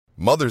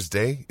Mother's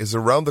Day is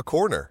around the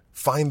corner.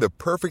 Find the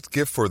perfect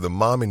gift for the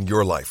mom in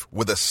your life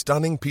with a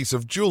stunning piece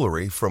of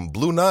jewelry from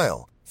Blue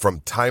Nile.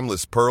 From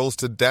timeless pearls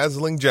to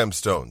dazzling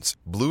gemstones,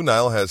 Blue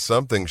Nile has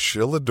something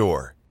she'll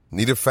adore.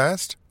 Need it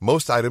fast?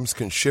 Most items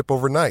can ship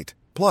overnight.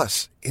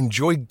 Plus,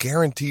 enjoy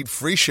guaranteed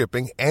free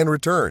shipping and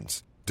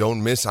returns.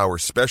 Don't miss our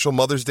special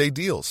Mother's Day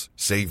deals.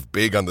 Save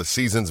big on the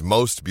season's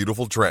most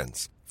beautiful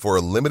trends. For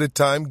a limited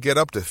time, get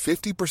up to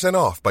 50%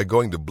 off by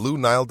going to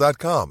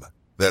BlueNile.com.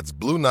 That's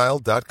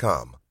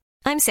BlueNile.com.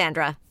 I'm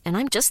Sandra, and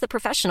I'm just the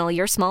professional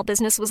your small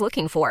business was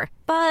looking for.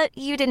 But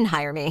you didn't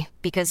hire me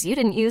because you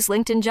didn't use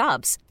LinkedIn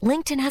Jobs.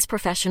 LinkedIn has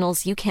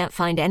professionals you can't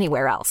find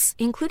anywhere else,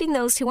 including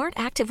those who aren't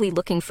actively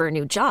looking for a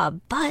new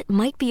job, but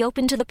might be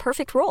open to the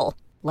perfect role,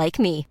 like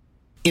me.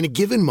 In a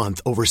given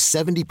month, over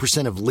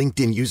 70% of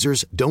LinkedIn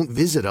users don't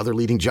visit other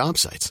leading job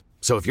sites.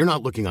 So if you're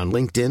not looking on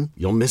LinkedIn,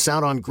 you'll miss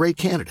out on great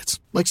candidates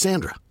like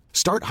Sandra.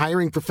 Start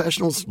hiring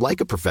professionals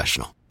like a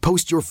professional.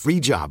 Post your free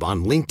job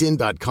on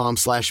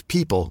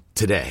linkedin.com/people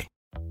today.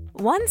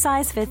 One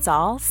size fits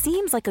all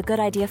seems like a good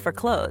idea for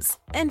clothes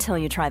until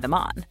you try them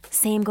on.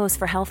 Same goes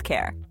for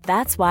healthcare.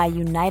 That's why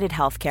United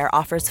Healthcare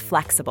offers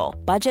flexible,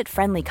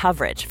 budget-friendly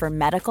coverage for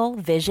medical,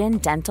 vision,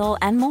 dental,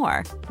 and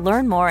more.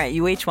 Learn more at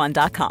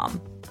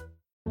uh1.com.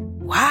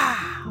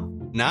 Wow.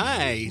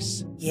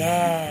 Nice.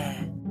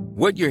 Yeah.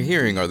 What you're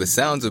hearing are the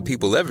sounds of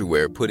people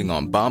everywhere putting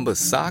on Bombas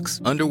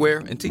socks, underwear,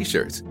 and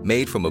T-shirts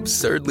made from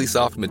absurdly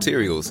soft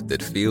materials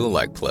that feel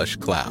like plush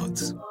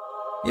clouds.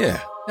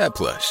 Yeah, that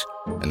plush.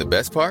 And the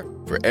best part?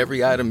 For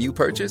every item you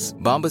purchase,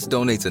 Bombas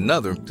donates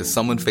another to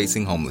someone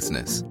facing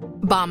homelessness.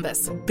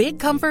 Bombas. Big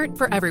comfort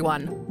for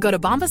everyone. Go to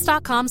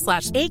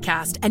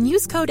bombas.com/ACAST and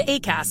use code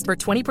ACAST for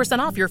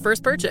 20% off your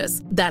first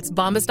purchase. That's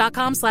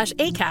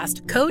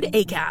bombas.com/ACAST. Code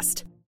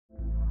ACAST.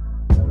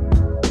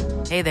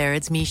 Hey there,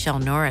 it's Michelle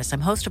Norris.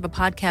 I'm host of a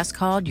podcast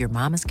called Your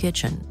Mama's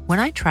Kitchen. When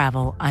I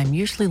travel, I'm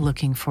usually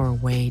looking for a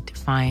way to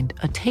find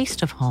a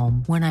taste of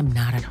home when I'm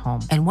not at home.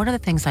 And one of the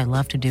things I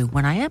love to do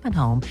when I am at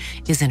home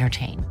is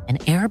entertain. And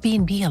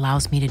Airbnb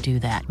allows me to do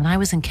that. When I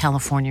was in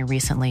California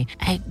recently,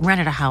 I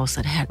rented a house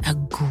that had a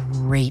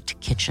great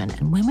kitchen.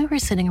 And when we were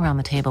sitting around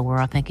the table, we're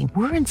all thinking,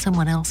 we're in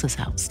someone else's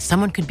house.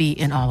 Someone could be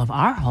in all of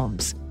our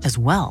homes as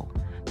well.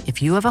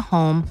 If you have a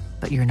home,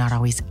 but you're not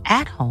always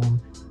at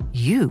home,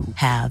 you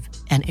have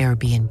an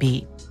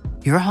Airbnb.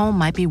 Your home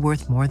might be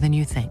worth more than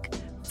you think.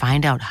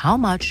 Find out how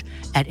much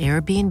at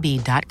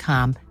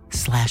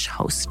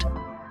airbnb.com/host.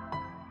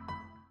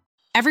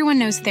 Everyone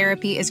knows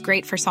therapy is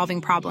great for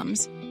solving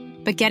problems,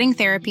 but getting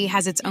therapy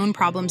has its own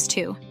problems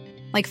too,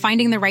 like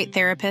finding the right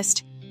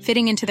therapist,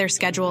 fitting into their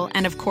schedule,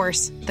 and of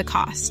course, the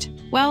cost.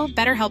 Well,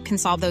 BetterHelp can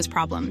solve those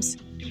problems.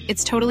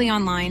 It's totally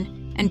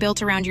online and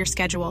built around your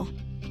schedule.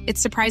 It's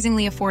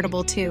surprisingly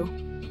affordable too.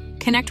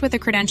 Connect with a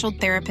credentialed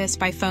therapist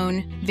by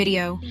phone,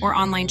 video, or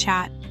online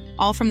chat,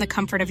 all from the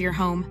comfort of your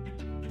home.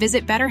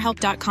 Visit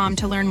BetterHelp.com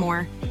to learn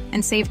more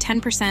and save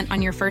 10%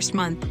 on your first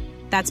month.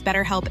 That's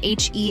BetterHelp,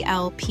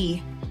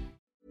 H-E-L-P.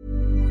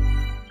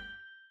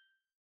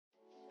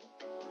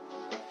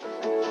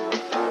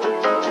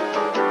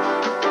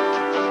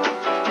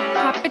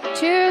 Happy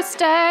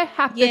Tuesday,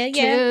 happy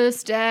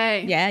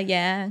Tuesday.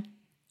 Yeah.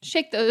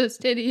 Shake those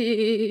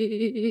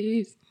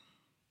titties.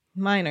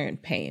 Mine are in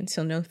pain,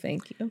 so no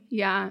thank you.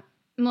 Yeah.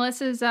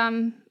 Melissa's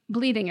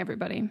bleeding,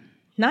 everybody.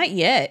 Not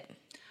yet.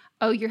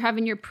 Oh, you're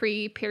having your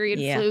pre-period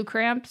flu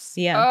cramps?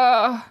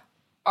 Yeah.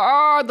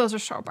 Oh, those are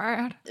so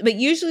bad. But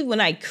usually when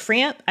I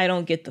cramp, I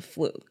don't get the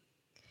flu.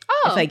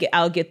 Oh.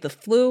 I'll get the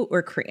flu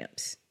or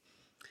cramps.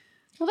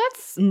 Well,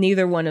 that's...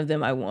 Neither one of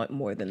them I want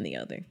more than the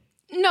other.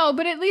 No,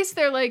 but at least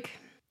they're like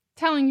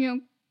telling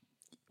you,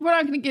 we're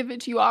not going to give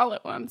it to you all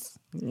at once.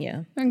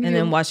 Yeah. And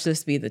then watch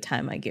this be the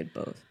time I get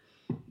both.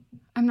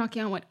 I'm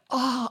knocking on wood.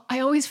 Oh,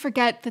 I always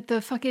forget that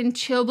the fucking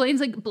chilblains,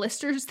 like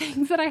blisters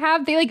things that I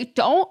have, they like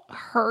don't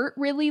hurt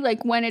really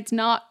like when it's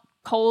not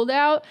cold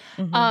out.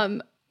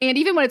 Mm-hmm. And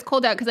even when it's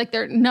cold out, because like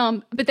they're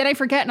numb, but then I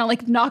forget and I'll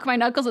like knock my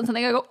knuckles on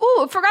something. I go,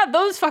 oh, I forgot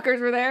those fuckers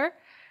were there.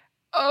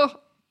 Oh,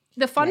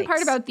 the fun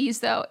part about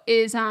these though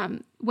is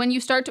when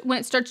it starts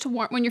to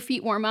warm, when your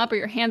feet warm up or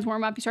your hands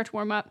warm up, you start to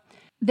warm up,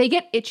 they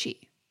get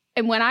itchy.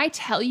 And when I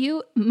tell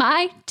you,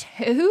 my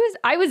toes,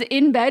 I was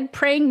in bed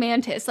praying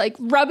mantis, like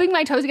rubbing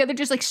my toes together,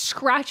 just like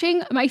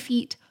scratching my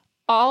feet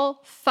all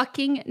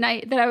fucking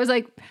night. That I was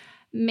like,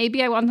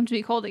 maybe I want them to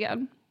be cold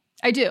again.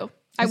 I do.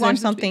 Is there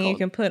something you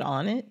can put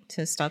on it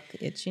to stop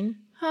the itching?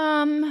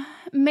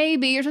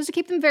 Maybe. You're supposed to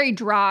keep them very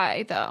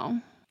dry, though.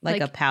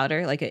 Like a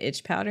powder, like an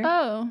itch powder?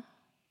 Oh,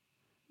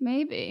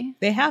 maybe.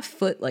 They have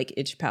foot like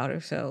itch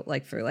powder, so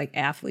like for like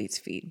athletes'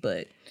 feet,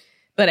 but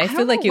I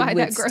feel like it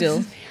would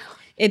still.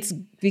 It's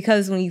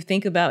because when you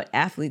think about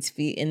athletes'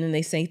 feet and then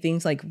they say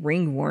things like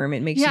ringworm,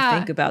 it makes you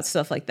think about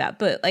stuff like that.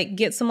 But like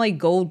get some like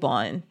Gold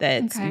Bond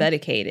that's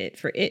medicated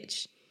for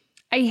itch.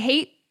 I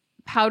hate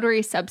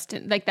powdery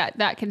substance, like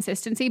that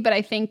consistency. But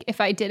I think if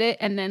I did it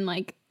and then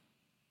like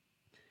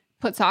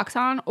put socks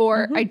on,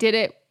 or I did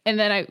it and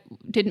then I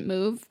didn't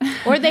move.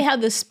 Or they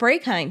have the spray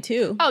kind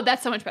too. Oh,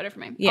 that's so much better for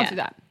me. Yeah. I'll do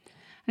that.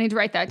 I I need to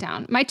write that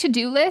down. My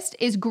to-do list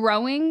is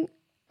growing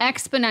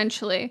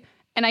exponentially,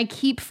 and I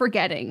keep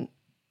forgetting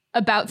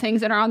about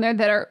things that are on there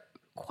that are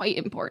quite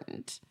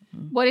important.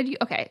 What did you,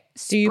 okay.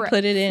 Do you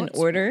put it in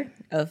order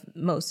of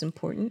most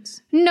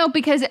importance? No,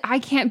 because I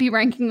can't be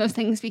ranking those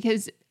things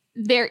because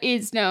there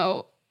is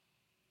no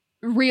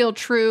real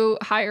true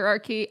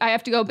hierarchy. I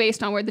have to go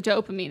based on where the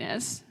dopamine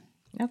is.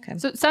 Okay.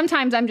 So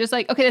sometimes I'm just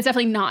like, okay, that's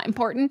definitely not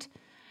important.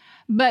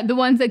 But the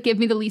ones that give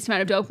me the least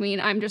amount of dopamine,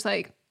 I'm just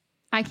like,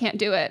 I can't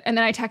do it. And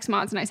then I text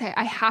Mods and I say,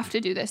 I have to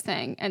do this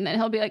thing. And then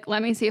he'll be like,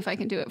 let me see if I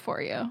can do it for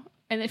you.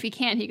 And if he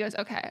can, he goes,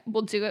 okay,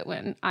 we'll do it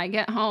when I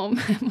get home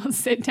and we'll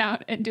sit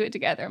down and do it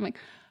together. I'm like,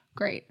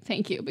 great,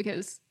 thank you.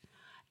 Because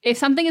if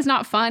something is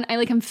not fun,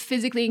 I'm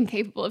physically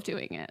incapable of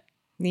doing it.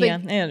 Yeah,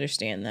 I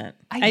understand that.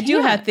 I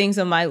do have things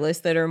on my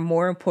list that are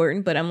more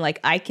important, but I'm like,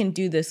 I can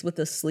do this with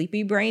a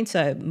sleepy brain.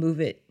 So I move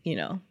it,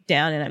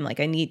 down. And I'm like,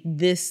 I need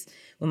this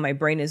when my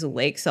brain is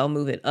awake. So I'll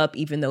move it up,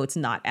 even though it's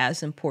not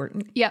as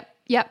important. Yep.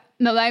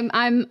 No,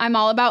 I'm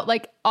all about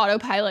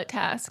autopilot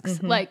tasks.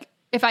 Mm-hmm. Like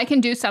if I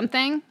can do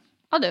something,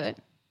 I'll do it.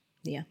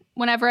 Yeah.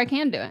 Whenever I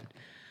can do it.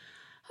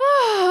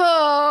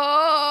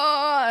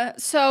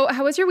 So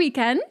how was your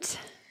weekend?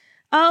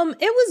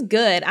 It was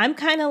good. I'm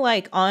kind of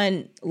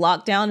on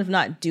lockdown of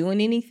not doing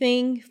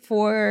anything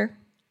because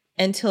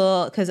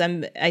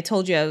I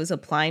told you I was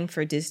applying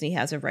for Disney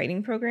Has a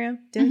Writing Program.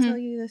 Did I tell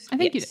you this? I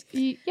think you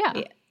did.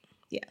 Yeah.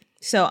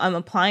 So I'm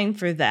applying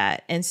for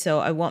that. And so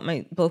I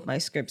want both my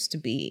scripts to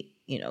be,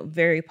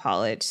 very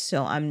polished.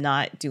 So I'm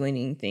not doing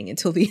anything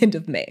until the end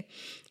of May.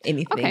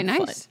 Anything okay, nice.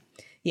 fun.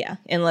 Yeah,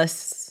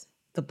 unless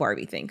the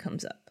Barbie thing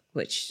comes up,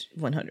 which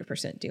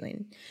 100%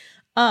 doing.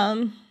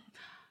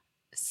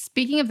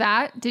 Speaking of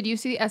that, did you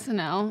see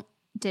SNL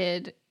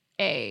did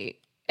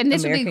and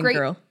this American would be great.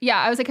 Girl. Yeah,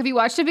 I was like, have you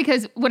watched it?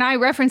 Because when I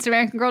referenced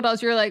American Girl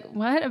dolls, you were like,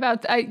 what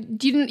about you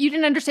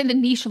didn't understand the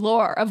niche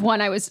lore of one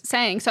I was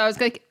saying. So I was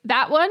like,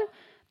 that one,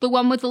 the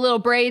one with the little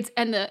braids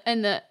and the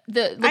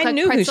I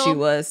knew pretzel. Who she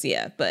was,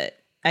 yeah, but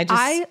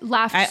I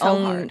laughed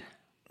so hard.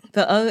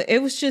 The other,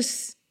 it was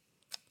just.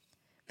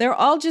 They're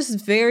all just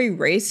very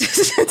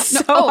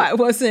racist. I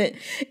wasn't,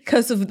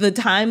 because of the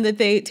time that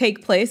they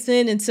take place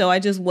in. And so I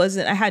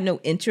had no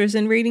interest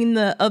in reading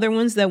the other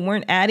ones that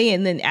weren't Addie.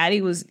 And then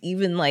Addie was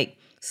even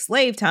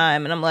slave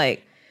time. And I'm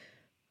like.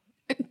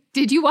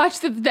 Did you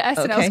watch the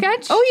SNL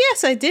sketch? Oh,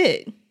 yes, I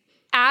did.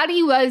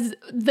 Addie was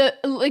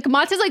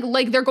Mott's is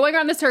they're going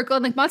around the circle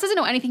and Mott doesn't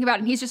know anything about it.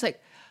 And he's just like,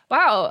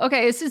 wow,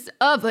 okay, this is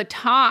of a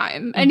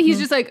time. And he's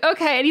just like,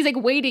 okay. And he's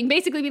waiting,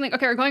 basically being like,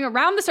 okay, we're going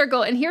around the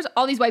circle. And here's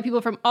all these white people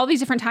from all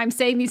these different times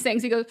saying these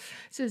things. He goes,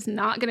 this is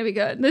not going to be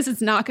good. This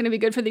is not going to be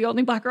good for the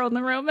only black girl in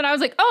the room. And I was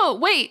like, oh,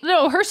 wait,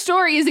 no, her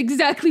story is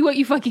exactly what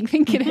you fucking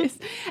think it is.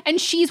 And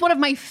she's one of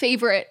my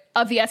favorite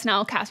of the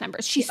SNL cast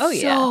members. She's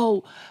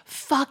so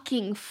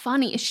fucking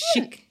funny. Is she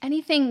in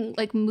anything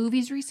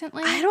movies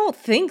recently? I don't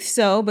think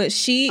so. But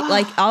she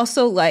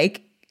also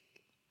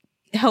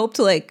helped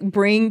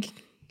bring...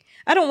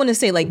 I don't want to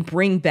say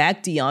bring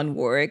back Dionne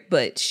Warwick,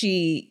 but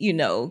she,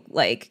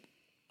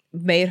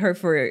 made her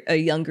for a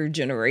younger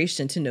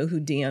generation to know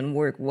who Dionne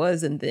Warwick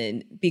was. And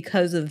then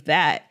because of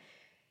that,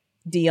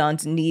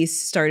 Dionne's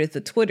niece started the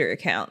Twitter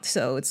account.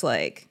 So it's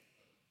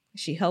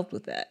she helped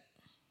with that.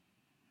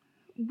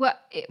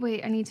 What?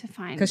 Wait, I need to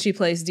find. Because she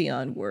plays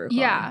Dionne Warwick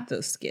on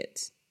those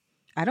skits.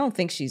 I don't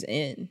think she's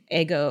in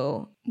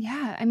Ego.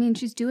 Yeah, I mean,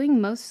 she's doing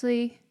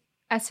mostly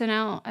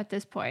SNL at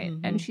this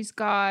point, and she's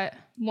got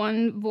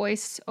one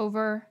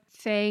voiceover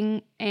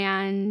thing,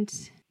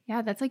 and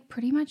yeah, that's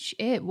pretty much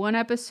it. One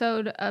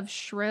episode of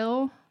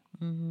Shrill,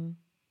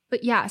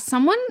 but yeah,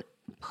 someone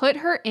put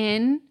her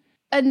in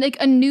a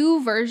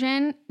new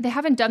version. They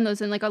haven't done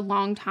those in a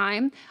long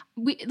time.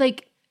 We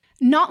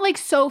not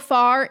so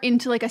far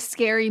into a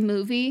scary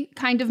movie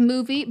kind of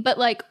movie, but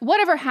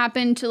whatever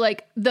happened to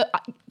the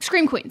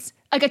Scream Queens.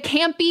 A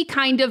campy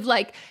kind of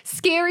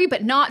scary,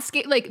 but not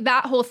scary,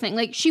 that whole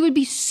thing. She would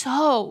be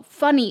so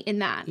funny in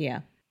that. Yeah,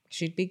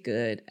 she'd be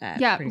good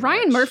at. Yeah,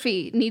 Ryan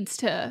Murphy needs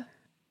to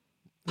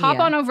pop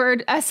on over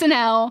to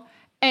SNL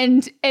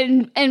and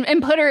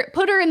put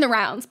her in the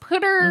rounds.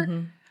 Put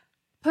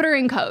her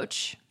in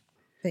coach.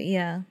 But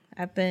yeah,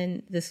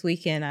 this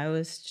weekend I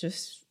was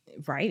just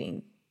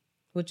writing,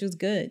 which was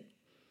good.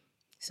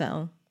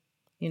 So,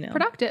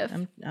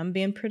 productive. I'm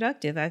being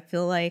productive. I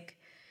feel like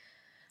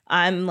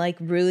I'm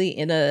really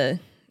in a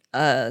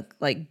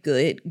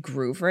good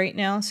groove right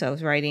now. So I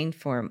was writing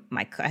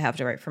I have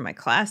to write for my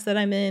class that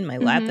I'm in, my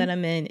lab that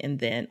I'm in, and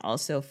then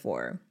also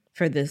for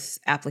this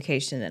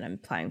application that I'm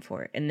applying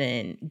for. And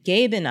then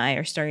Gabe and I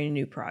are starting a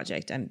new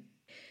project.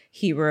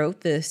 He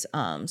wrote this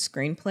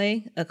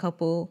screenplay a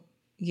couple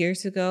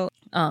years ago.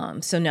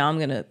 So now I'm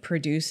going to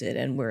produce it,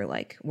 and we're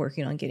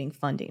working on getting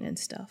funding and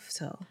stuff.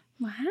 So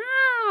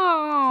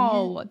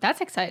wow, that's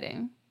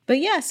exciting. But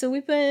yeah, so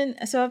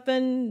I've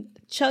been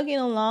chugging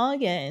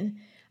along, and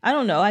I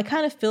don't know. I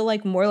kind of feel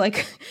more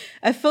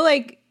I feel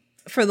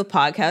for the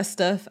podcast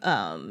stuff,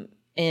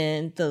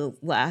 And the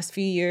last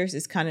few years,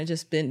 it's kind of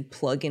just been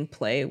plug and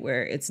play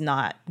where it's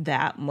not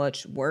that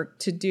much work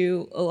to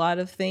do a lot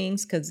of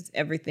things because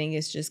everything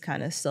is just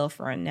kind of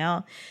self-run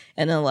now.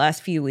 And in the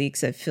last few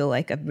weeks, I feel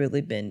like I've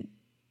really been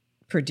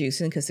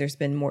producing because there's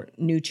been more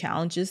new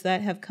challenges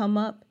that have come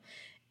up.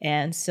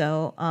 And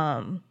so,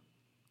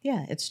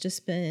 yeah, it's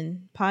just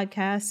been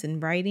podcasts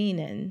and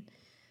writing and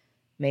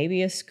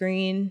maybe a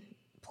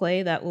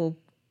screenplay that will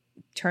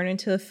turn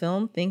into a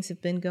film. Things have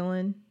been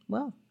going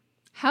well.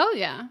 Hell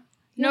yeah.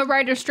 No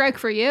writer's strike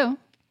for you.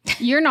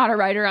 You're not a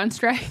writer on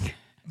strike.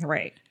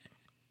 Right.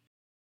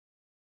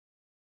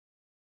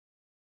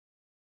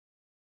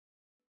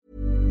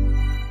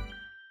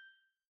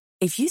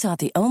 If you thought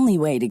the only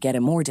way to get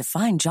a more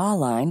defined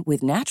jawline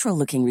with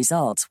natural-looking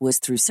results was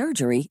through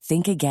surgery,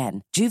 think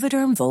again.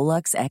 Juvederm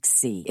Volux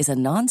XC is a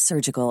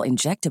non-surgical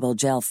injectable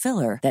gel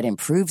filler that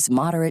improves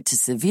moderate to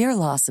severe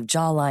loss of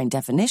jawline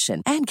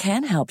definition and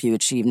can help you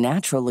achieve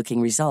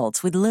natural-looking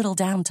results with little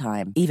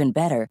downtime. Even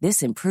better,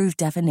 this improved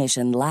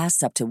definition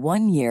lasts up to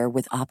 1 year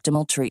with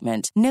optimal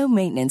treatment. No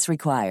maintenance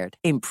required.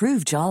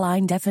 Improve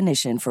jawline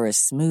definition for a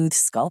smooth,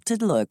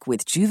 sculpted look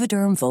with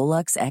Juvederm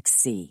Volux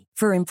XC.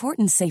 For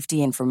important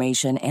safety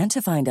information and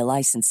to find a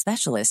licensed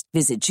specialist,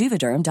 visit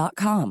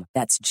Juvederm.com.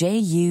 That's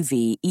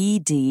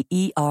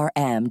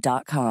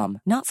JUVEDERM.com.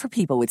 Not for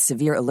people with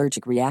severe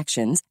allergic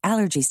reactions,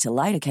 allergies to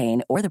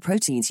lidocaine, or the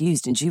proteins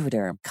used in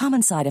Juvederm.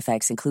 Common side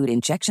effects include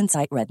injection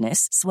site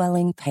redness,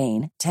 swelling,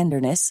 pain,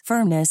 tenderness,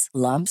 firmness,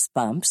 lumps,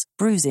 bumps,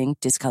 bruising,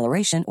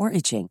 discoloration, or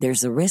itching.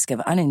 There's a risk of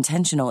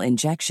unintentional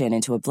injection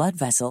into a blood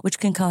vessel, which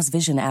can cause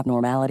vision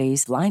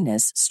abnormalities,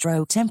 blindness,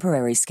 stroke,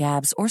 temporary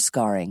scabs, or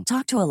scarring.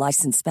 Talk to a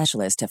licensed specialist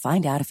to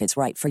find out if it's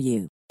right for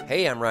you.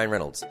 Hey, I'm Ryan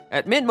Reynolds.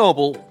 At Mint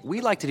Mobile, we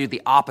like to do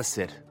the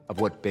opposite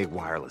of what Big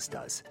Wireless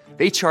does.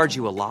 They charge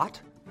you a lot,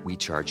 we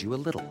charge you a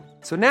little.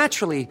 So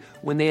naturally,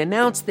 when they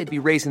announced they'd be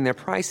raising their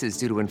prices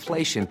due to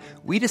inflation,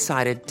 we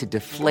decided to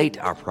deflate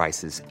our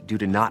prices due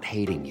to not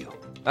hating you.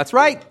 That's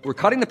right. We're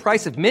cutting the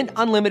price of Mint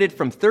Unlimited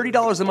from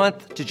 $30 a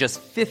month to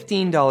just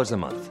 $15 a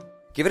month.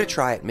 Give it a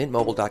try at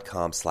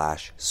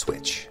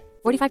mintmobile.com/switch.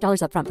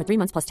 $45 up front for 3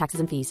 months plus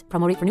taxes and fees.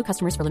 Promo rate for new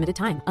customers for limited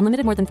time.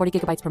 Unlimited more than 40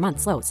 gigabytes per month.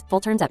 Slows full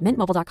terms at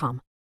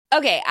mintmobile.com.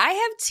 Okay, I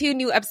have 2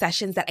 new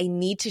obsessions that I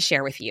need to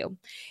share with you.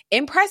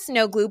 Impress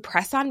No Glue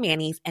Press-On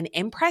Manis and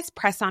Impress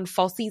Press-On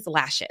Falsies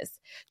Lashes.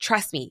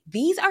 Trust me,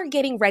 these are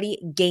getting ready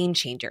game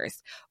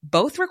changers.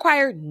 Both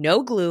require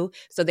no glue,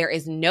 so there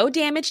is no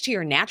damage to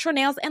your natural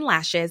nails and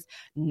lashes,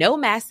 no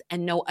mess,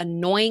 and no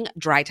annoying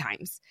dry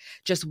times.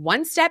 Just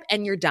one step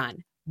and you're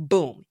done.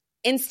 Boom.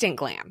 Instant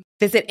glam.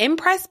 Visit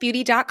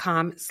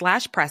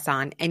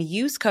impressbeauty.com/presson and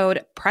use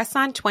code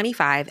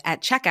PRESSON25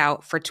 at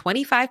checkout for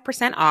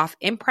 25% off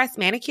Impress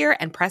Manicure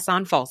and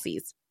Press-On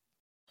Falsies.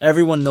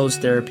 Everyone knows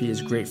therapy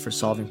is great for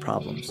solving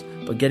problems,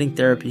 but getting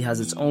therapy has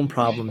its own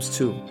problems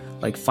too,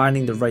 like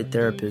finding the right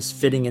therapist,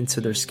 fitting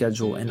into their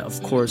schedule, and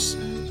of course,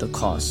 the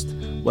cost.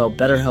 Well,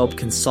 BetterHelp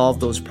can solve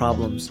those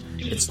problems.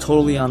 It's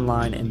totally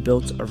online and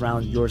built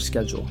around your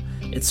schedule.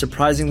 It's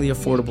surprisingly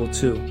affordable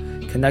too.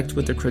 Connect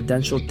with a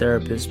credentialed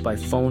therapist by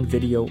phone,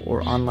 video,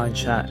 or online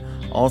chat,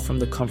 all from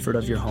the comfort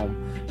of your home.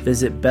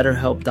 Visit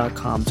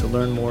BetterHelp.com to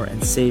learn more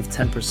and save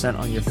 10%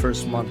 on your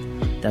first month.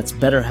 That's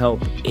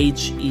BetterHelp,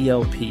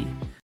 H-E-L-P.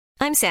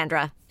 I'm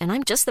Sandra, and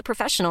I'm just the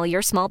professional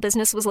your small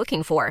business was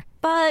looking for.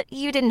 But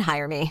you didn't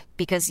hire me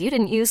because you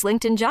didn't use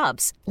LinkedIn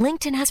Jobs.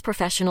 LinkedIn has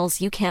professionals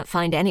you can't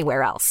find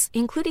anywhere else,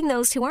 including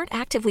those who aren't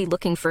actively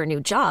looking for a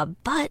new job,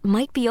 but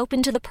might be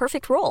open to the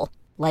perfect role,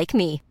 like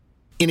me.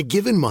 In a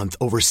given month,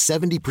 over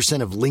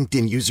 70% of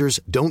LinkedIn users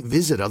don't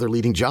visit other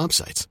leading job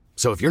sites.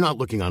 So if you're not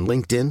looking on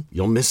LinkedIn,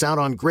 you'll miss out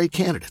on great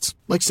candidates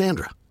like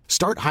Sandra.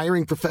 Start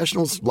hiring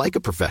professionals like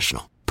a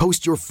professional.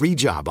 Post your free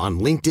job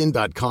on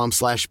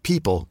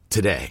linkedin.com/people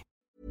today.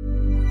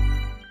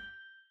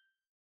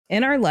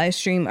 In our live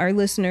stream, our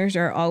listeners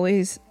are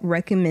always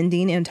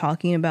recommending and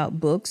talking about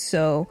books.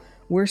 So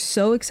we're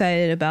so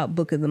excited about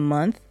Book of the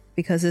Month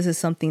because this is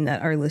something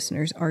that our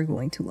listeners are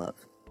going to love.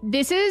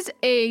 This is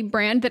a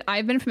brand that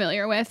I've been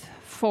familiar with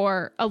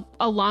for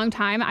a long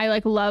time.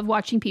 I love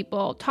watching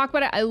people talk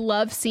about it. I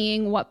love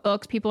seeing what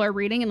books people are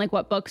reading and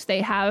what books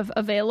they have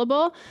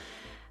available.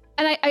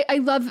 And I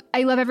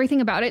love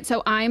everything about it.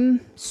 So I'm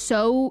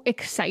so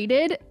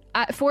excited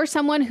for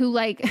someone who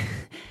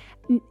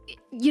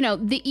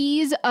the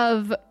ease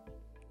of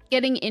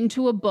getting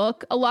into a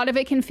book. A lot of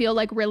it can feel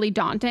really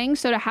daunting.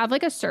 So to have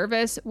a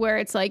service where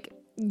it's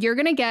you're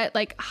going to get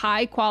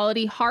high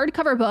quality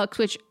hardcover books,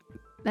 which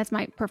that's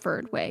my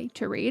preferred way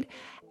to read,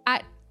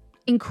 at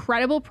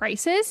incredible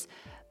prices,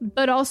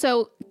 but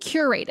also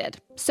curated.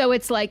 So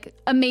it's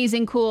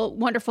amazing, cool,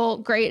 wonderful,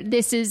 great.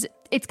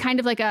 It's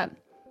kind of a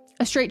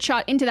straight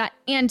shot into that,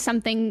 and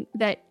something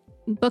that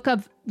Book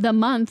of the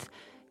Month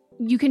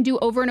you can do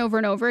over and over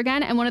and over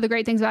again. And one of the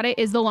great things about it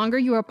is the longer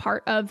you are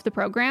part of the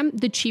program,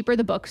 the cheaper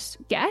the books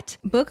get.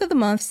 Book of the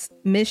Month's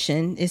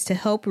mission is to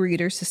help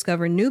readers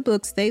discover new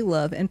books they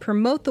love and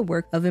promote the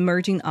work of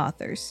emerging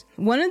authors.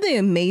 One of the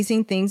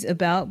amazing things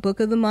about Book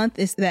of the Month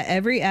is that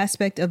every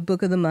aspect of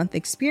Book of the Month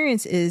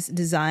experience is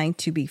designed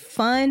to be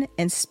fun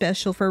and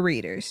special for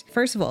readers.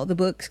 First of all, the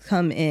books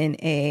come in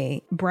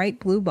a bright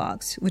blue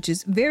box, which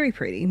is very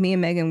pretty. Me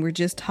and Megan were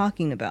just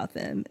talking about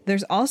them.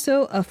 There's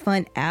also a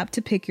fun app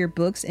to pick your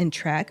books and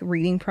track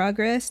reading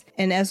progress.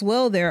 And as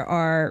well, there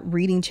are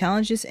reading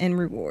challenges and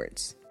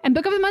rewards. And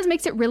Book of the Month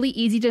makes it really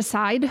easy to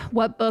decide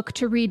what book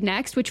to read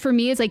next, which for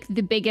me is like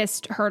the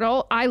biggest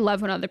hurdle. I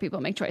love when other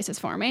people make choices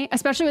for me,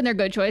 especially when they're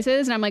good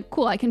choices. And I'm like,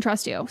 cool, I can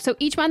trust you. So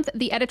each month,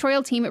 the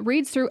editorial team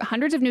reads through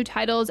hundreds of new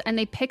titles and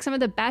they pick some of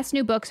the best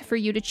new books for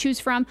you to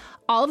choose from.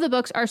 All of the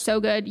books are so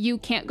good. You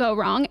can't go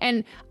wrong.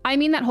 And I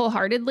mean that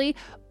wholeheartedly.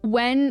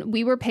 When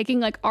we were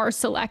picking like our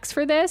selects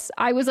for this,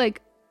 I was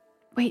like,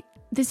 wait,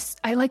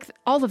 I like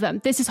all of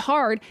them. This is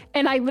hard.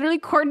 And I literally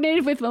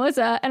coordinated with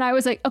Melissa and I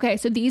was like, okay,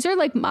 so these are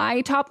like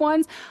my top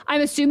ones. I'm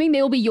assuming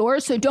they will be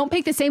yours. So don't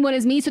pick the same one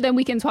as me so then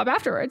we can swap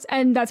afterwards.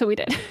 And that's what we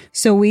did.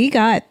 So we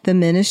got The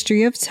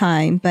Ministry of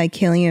Time by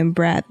Killian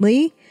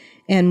Bradley.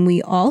 And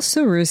we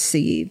also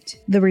received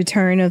The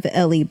Return of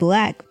Ellie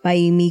Black by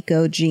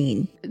Emiko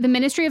Jean. The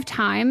Ministry of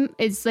Time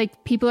is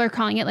like, people are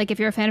calling it, like if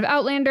you're a fan of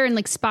Outlander and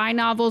like spy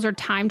novels or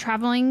time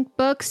traveling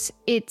books,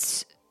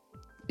 it's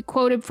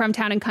quoted from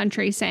Town and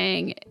Country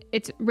saying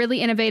it's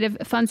really innovative,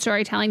 fun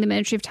storytelling. The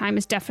Ministry of Time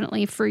is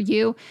definitely for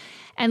you,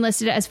 and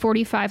listed as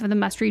 45 of the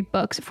must-read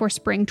books for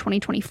spring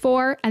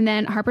 2024. And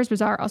then Harper's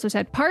Bazaar also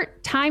said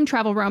part time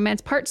travel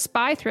romance, part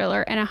spy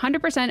thriller, and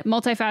 100%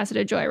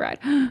 multifaceted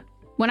joyride.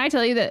 When I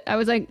tell you that, I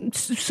was like,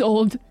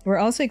 sold. We're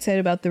also excited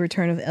about The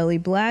Return of Ellie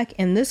Black,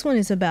 and this one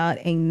is about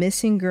a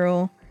missing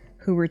girl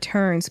who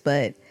returns,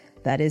 but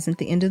that isn't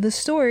the end of the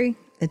story.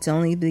 It's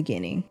only the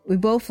beginning. We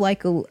both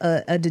like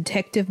a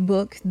detective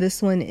book.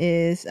 This one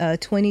is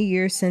 20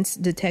 years since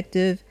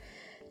Detective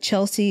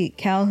Chelsea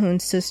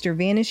Calhoun's sister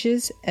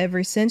vanishes.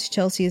 Ever since,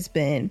 Chelsea has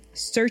been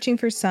searching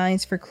for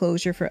signs for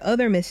closure for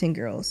other missing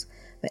girls,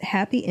 but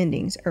happy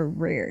endings are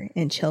rare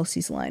in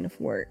Chelsea's line of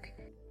work,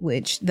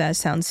 which that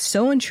sounds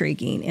so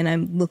intriguing, and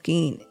I'm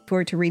looking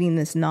forward to reading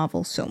this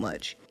novel so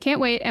much. Can't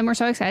wait, and we're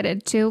so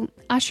excited to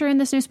usher in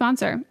this new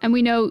sponsor. And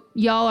we know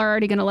y'all are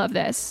already going to love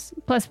this.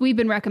 Plus, we've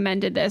been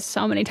recommended this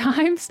so many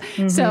times.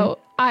 Mm-hmm. So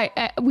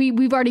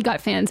we've already got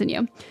fans in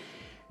you.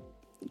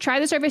 Try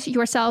the service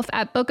yourself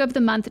at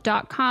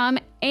bookofthemonth.com,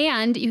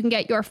 and you can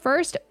get your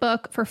first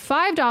book for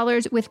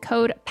 $5 with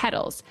code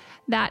PEDALS.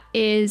 That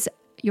is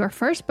your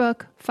first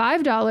book,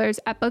 $5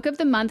 at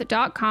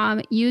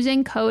bookofthemonth.com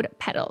using code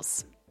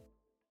PEDALS.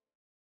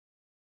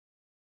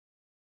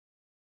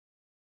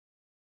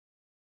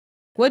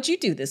 What'd you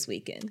do this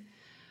weekend?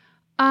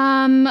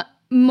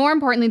 More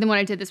importantly than what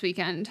I did this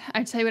weekend,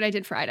 I'd tell you what I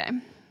did Friday.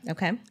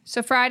 Okay.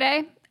 So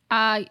Friday,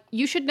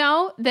 you should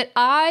know that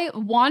I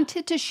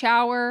wanted to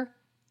shower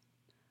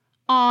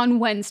on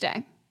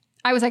Wednesday.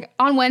 I was like,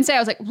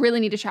 really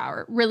need to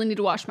shower, really need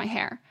to wash my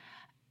hair.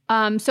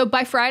 So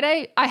by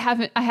Friday, I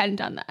hadn't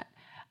done that.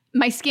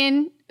 My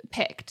skin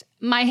picked.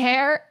 My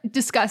hair,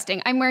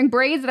 disgusting. I'm wearing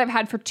braids that I've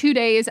had for 2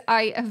 days.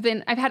 I've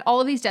had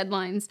all of these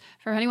deadlines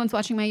for anyone's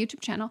watching my YouTube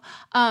channel.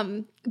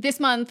 This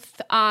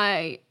month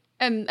I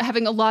am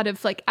having a lot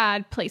of like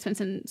ad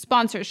placements and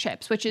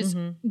sponsorships, which is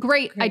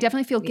great. I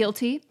definitely feel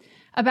guilty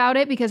about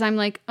it because I'm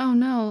like, oh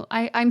no,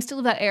 I'm still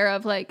in that era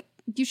of like,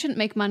 you shouldn't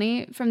make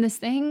money from this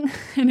thing.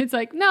 And it's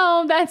like,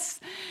 no, that's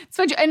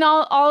so. And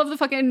all of the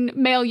fucking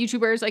male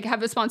YouTubers like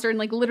have a sponsor in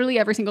like literally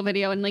every single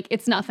video, and like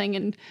it's nothing,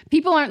 and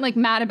people aren't like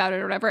mad about it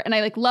or whatever. And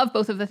I like love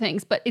both of the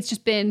things, but it's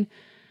just been,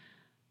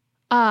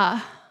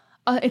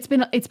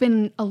 it's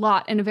been a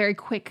lot and a very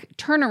quick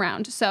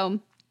turnaround. So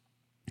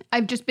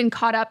I've just been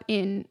caught up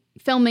in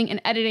filming and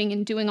editing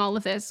and doing all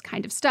of this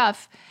kind of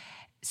stuff.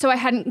 So I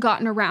hadn't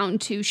gotten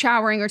around to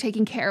showering or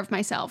taking care of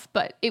myself,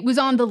 but it was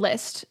on the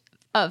list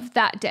of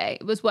that day.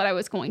 It was what I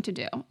was going to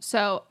do.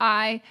 So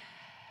I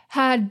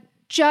had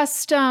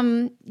just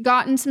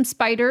gotten some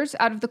spiders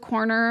out of the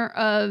corner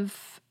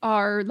of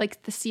our,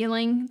 like the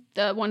ceiling,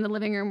 the one in the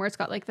living room where it's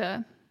got like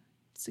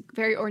it's like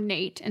very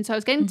ornate. And so I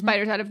was getting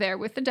spiders out of there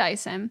with the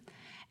Dyson.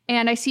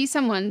 And I see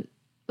someone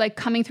like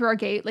coming through our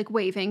gate, like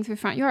waving through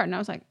the front yard. And I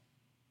was like,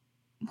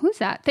 who's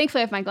that?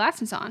 Thankfully I have my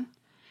glasses on.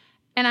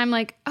 And I'm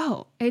like,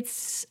 oh,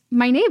 it's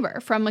my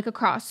neighbor from like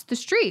across the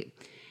street.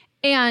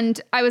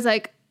 And I was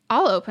like,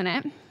 I'll open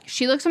it.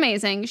 She looks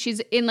amazing. She's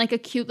in like a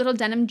cute little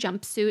denim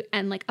jumpsuit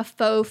and like a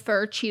faux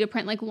fur cheetah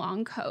print like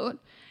long coat.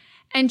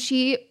 And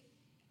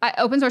I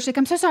opens door. She's like,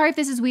 I'm so sorry if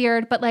this is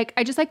weird, but like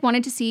I just like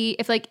wanted to see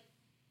if like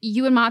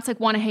you and Mott's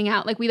like want to hang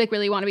out. Like we like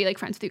really want to be like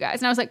friends with you guys.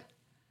 And I was like,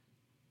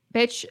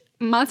 bitch,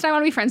 Mott's and I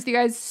want to be friends with you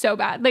guys so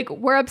bad. Like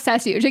we're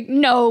obsessed with you. She's like,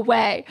 no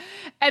way.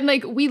 And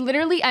like we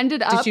literally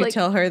ended up. Did you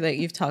tell her that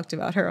you've talked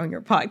about her on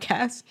your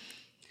podcast?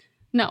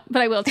 No,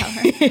 but I will tell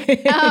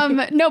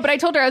her. No, but I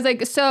told her, I was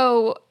like,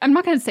 so I'm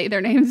not going to say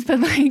their names, but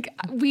like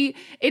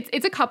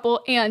it's a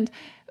couple, and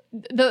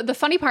the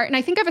funny part, and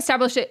I think I've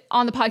established it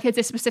on the podcast,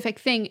 this specific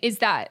thing, is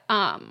that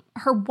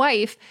her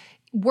wife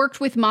worked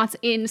with Mats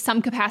in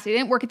some capacity. They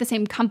didn't work at the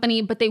same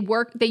company, but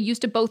they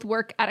used to both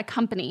work at a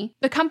company.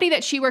 The company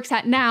that she works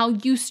at now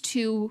used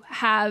to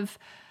have,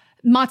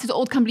 Mats'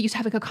 old company used to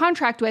have like a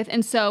contract with.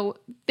 And so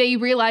they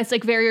realized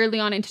like very early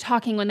on into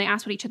talking, when they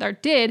asked what each other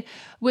did,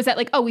 was that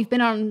like, oh, we've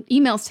been on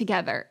emails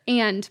together.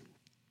 And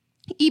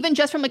even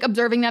just from like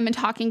observing them and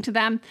talking to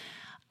them,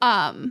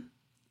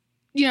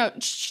 you know,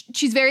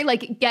 she's very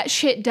like get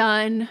shit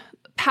done,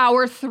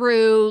 power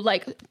through,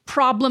 like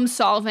problem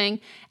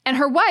solving. And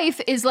her wife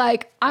is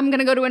like, I'm going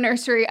to go to a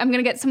nursery. I'm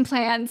going to get some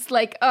plants.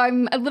 Like,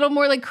 I'm a little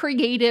more like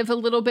creative, a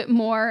little bit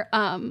more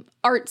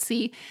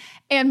artsy.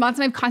 And Mats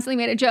and I have constantly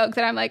made a joke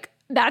that I'm like,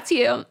 that's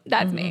you.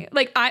 That's me.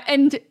 Like,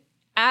 and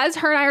as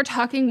her and I are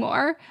talking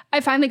more,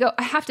 I finally go,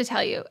 I have to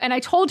tell you. And I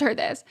told her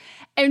this.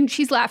 And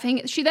she's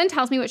laughing. She then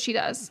tells me what she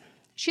does.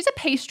 She's a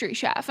pastry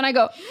chef. And I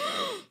go,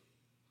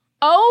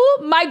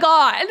 oh my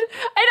God. And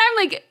I'm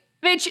like,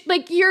 bitch,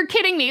 like, you're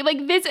kidding me.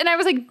 Like this. And I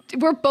was like,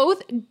 we're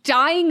both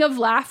dying of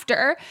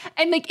laughter.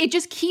 And like, it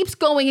just keeps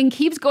going and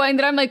keeps going,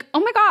 that I'm like, oh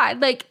my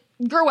God, like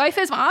your wife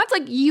is Mats,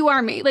 like you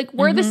are me. Like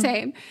we're the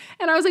same.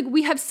 And I was like,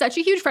 we have such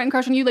a huge friend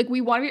crush on you. Like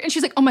we want to be. And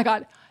she's like, oh my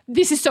God,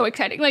 this is so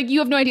exciting. Like you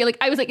have no idea. Like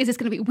I was like, is this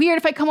going to be weird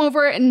if I come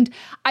over? And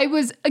I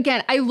was,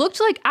 again, I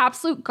looked like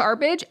absolute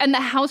garbage and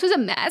the house was a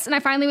mess. And I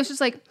finally was just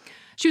like,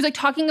 she was like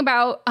talking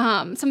about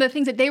some of the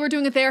things that they were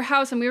doing at their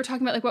house. And we were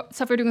talking about like what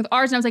stuff we were doing with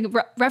ours. And I was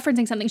like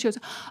referencing something. She goes,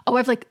 oh,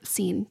 I've like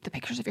seen the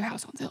pictures of your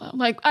house on Zillow.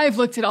 Like I've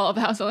looked at all of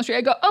the house on the street.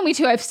 I go, oh, me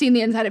too. I've seen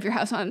the inside of your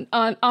house on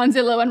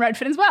Zillow and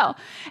Redfin as well.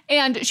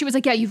 And she was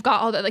like, yeah, you've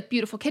got all the like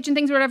beautiful kitchen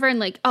things or whatever. And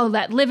like, oh,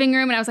 that living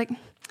room. And I was like,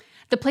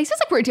 the place is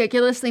like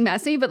ridiculously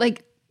messy, but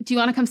like, do you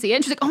want to come see it?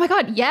 And she's like, oh my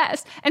God,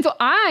 yes. And so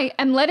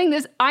I'm letting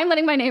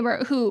my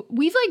neighbor, who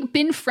we've like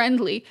been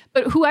friendly,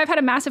 but who I've had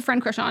a massive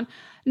friend crush on.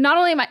 Not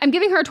only I'm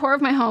giving her a tour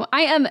of my home.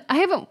 I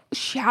haven't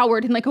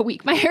showered in like a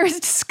week. My hair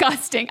is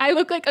disgusting. I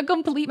look like a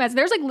complete mess.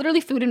 There's like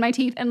literally food in my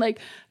teeth. And like,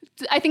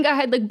 I think I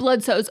had like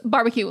blood sows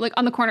barbecue, like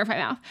on the corner of my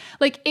mouth.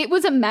 Like it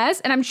was a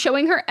mess. And I'm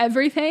showing her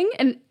everything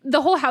and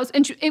the whole house.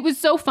 And it was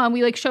so fun.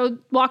 We like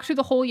walked through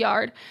the whole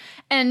yard.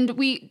 And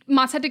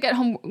Mats had to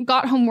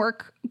got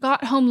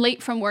home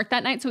late from work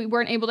that night, so we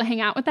weren't able to hang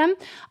out with them.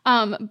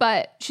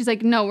 But she's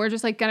like, no, we're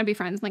just like gonna be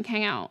friends and like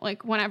hang out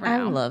like whenever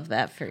now. I love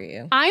that for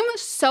you. I'm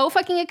so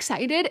fucking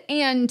excited.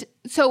 And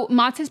so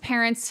Mats'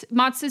 parents,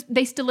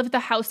 they still live at the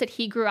house that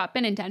he grew up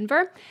in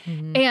Denver.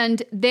 Mm-hmm.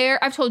 And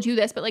I've told you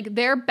this, but like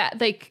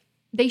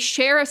they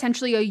share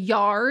essentially a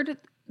yard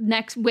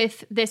next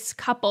with this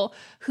couple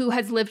who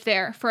has lived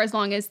there for as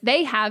long as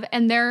they have,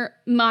 and they're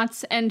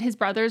Mats and his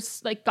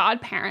brother's like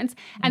godparents,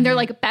 and they're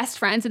like best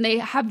friends, and they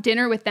have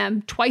dinner with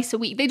them twice a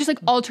week. They just like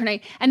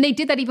alternate, and they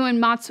did that even when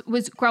Mats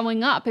was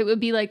growing up. It would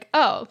be like,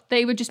 oh,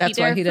 they would just be there. That's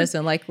why he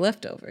doesn't like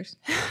leftovers.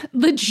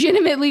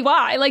 Legitimately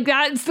why. Like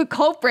that's the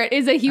culprit,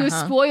 is that he was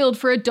spoiled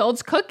for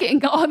adults cooking.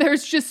 Oh,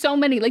 there's just so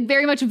many, like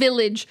very much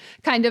village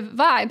kind of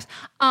vibes.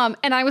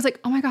 And I was like,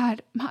 oh my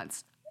God,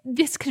 Mats,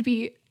 this could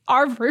be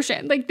our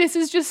version. Like this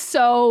is just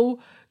so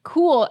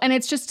cool, and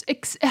it's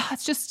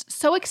just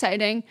so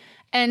exciting,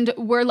 and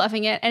we're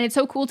loving it. And it's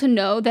so cool to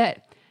know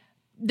that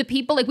the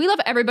people, like we love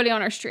everybody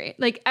on our street.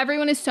 Like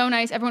everyone is so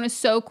nice, everyone is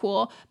so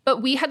cool,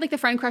 but we had like the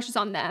friend crushes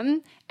on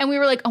them, and we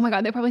were like, oh my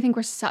God, they probably think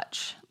we're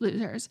such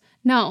losers.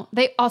 No,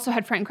 they also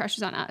had friend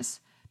crushes on us,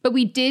 but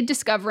we did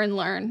discover and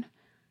learn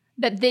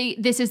that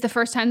this is the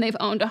first time they've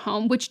owned a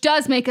home, which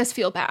does make us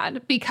feel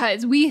bad,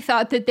 because we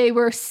thought that they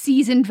were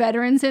seasoned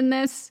veterans in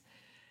this.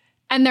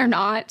 And they're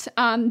not.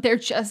 They're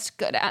just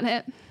good at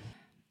it.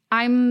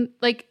 I'm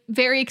like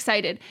very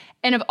excited.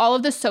 And of all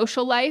of the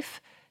social life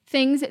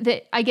things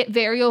that I get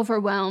very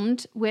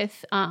overwhelmed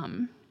with, like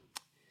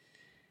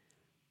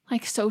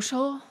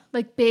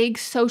big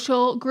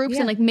social groups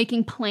and like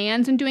making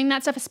plans and doing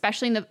that stuff,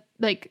 especially in the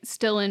like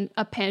still in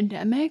a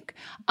pandemic,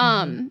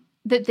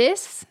 that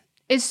this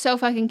is so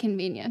fucking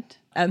convenient.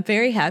 I'm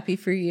very happy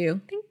for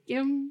you. Thank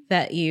you.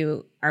 That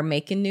you are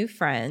making new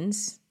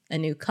friends, a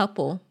new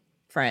couple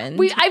friend.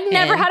 I've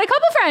never had a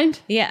couple friend.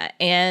 Yeah,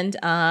 and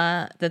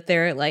that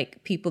they're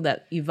like people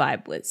that you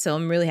vibe with. So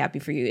I'm really happy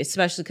for you,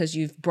 especially because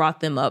you've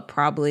brought them up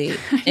probably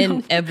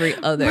in every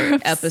other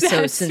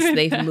episode since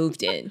they've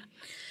moved in.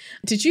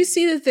 Did you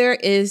see that there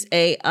is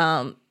a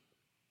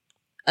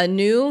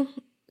new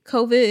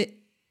COVID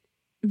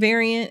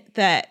variant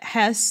that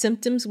has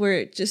symptoms where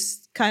it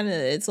just kind of,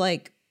 it's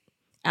like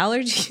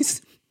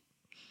allergies?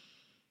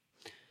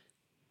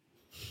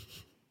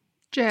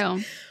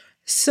 Jail.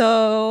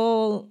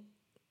 So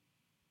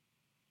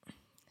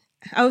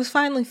I was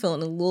finally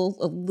feeling a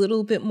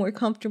little bit more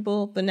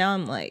comfortable, but now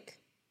I'm like,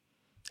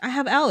 I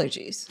have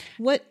allergies.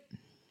 What's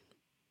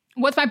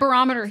my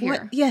barometer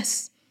here?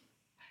 Yes.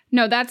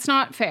 No, that's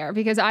not fair,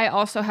 because I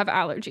also have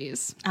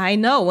allergies. I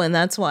know, and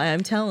that's why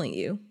I'm telling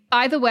you.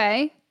 By the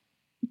way,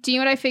 do you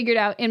know what I figured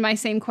out in my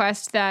same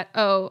quest? That,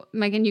 oh,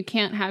 Megan, you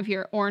can't have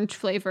your orange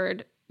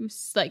flavored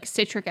like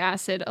citric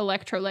acid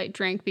electrolyte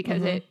drink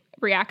because it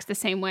reacts the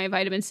same way,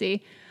 vitamin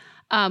C,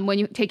 when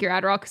you take your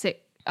Adderall, because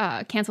it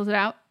cancels it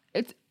out.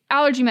 It's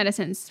allergy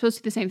medicines, supposed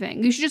to do the same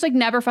thing. You should just like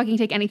never fucking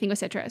take anything with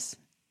citrus.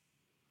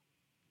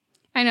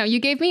 I know, you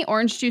gave me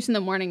orange juice in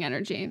the morning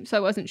energy, so I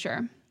wasn't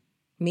sure.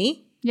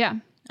 Me? Yeah.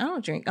 I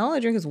don't drink. All I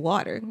drink is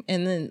water.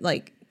 And then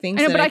like things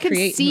I know, that but I could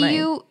create see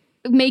you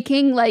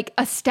making like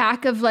a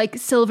stack of like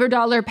silver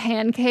dollar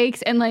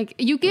pancakes, and like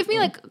you give me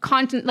like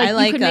content, like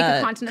I you could make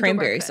a continental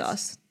cranberry breakfast.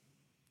 sauce.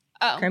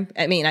 Oh.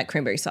 I mean, not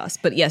cranberry sauce,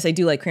 but yes, I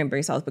do like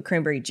cranberry sauce, but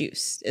cranberry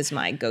juice is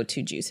my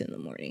go-to juice in the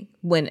morning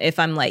if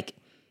I'm like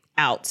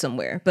out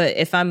somewhere. But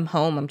if I'm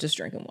home, I'm just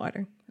drinking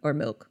water or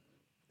milk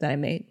that I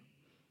made.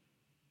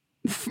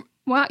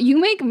 Wow, you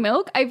make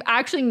milk? I've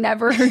actually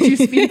never heard you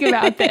speak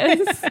about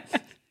this.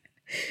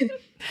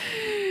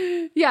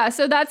 Yeah,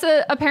 so that's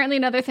apparently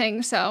another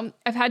thing. So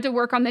I've had to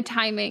work on the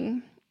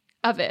timing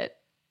of it,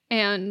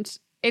 and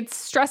it's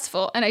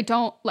stressful, and I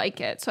don't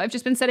like it. So I've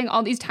just been setting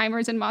all these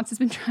timers, and Mott's has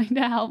been trying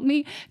to help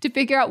me to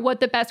figure out what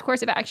the best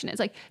course of action is.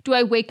 Like, do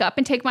I wake up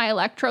and take my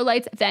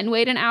electrolytes, then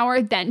wait an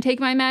hour, then take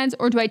my meds?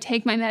 Or do I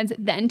take my meds,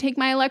 then take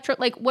my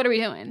Like, what are we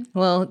doing?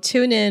 Well,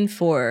 tune in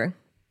for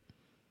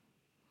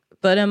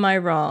But Am I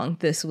Wrong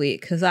this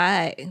week? Because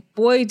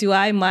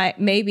might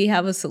maybe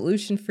have a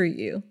solution for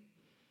you.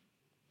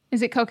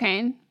 Is it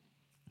cocaine?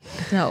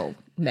 No,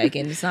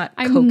 Megan, it's not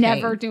I'm cocaine.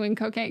 never doing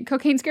cocaine.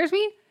 Cocaine scares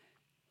me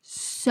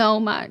so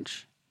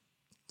much.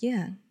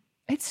 Yeah.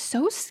 It's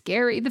so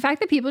scary. The fact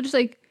that people just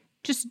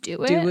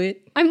do it. Do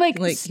it. I'm like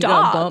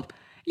stop. Bump.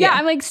 Yeah,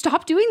 I'm like,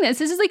 stop doing this.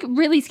 This is like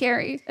really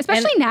scary,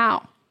 especially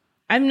now.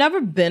 I've never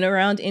been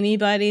around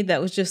anybody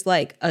that was just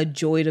like a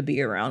joy to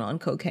be around on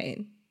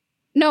cocaine.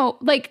 No,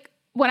 like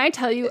when I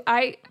tell you,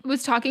 I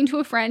was talking to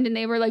a friend and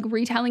they were like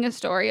retelling a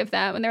story of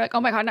them, and they're like,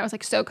 oh my God, and I was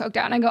like so coked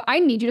out. And I go, I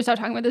need you to stop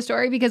talking about this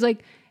story, because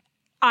like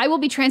I will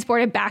be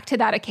transported back to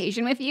that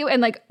occasion with you.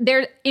 And like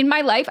there in my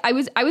life, I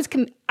was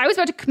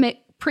about to commit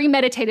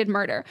premeditated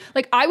murder.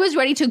 Like I was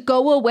ready to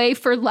go away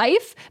for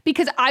life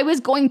because I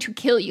was going to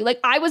kill you. Like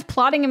I was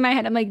plotting in my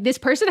head. I'm like, this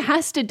person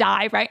has to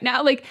die right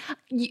now. Like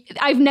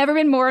I've never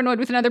been more annoyed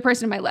with another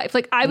person in my life.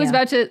 Like it was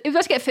about to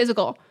get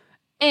physical,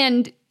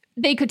 and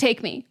they could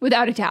take me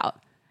without a doubt.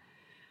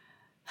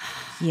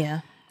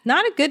 Yeah.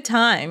 Not a good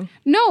time.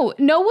 No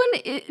one's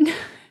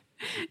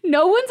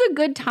a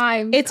good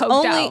time. It's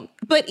only,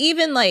 but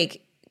even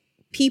like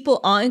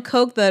people on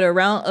coke that are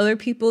around other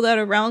people that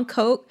are around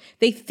coke,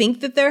 they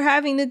think that they're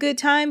having a good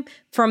time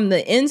from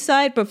the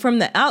inside, but from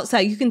the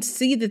outside, you can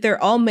see that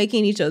they're all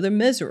making each other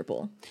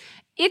miserable.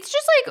 It's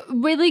just like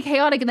really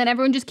chaotic, and then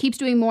everyone just keeps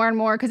doing more and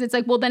more because it's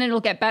like, well, then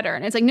it'll get better.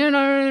 And it's like,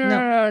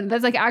 no.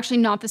 That's like actually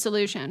not the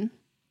solution.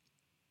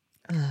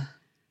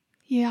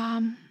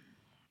 Yeah.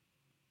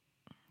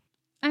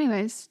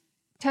 Anyways,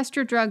 test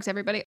your drugs,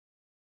 everybody.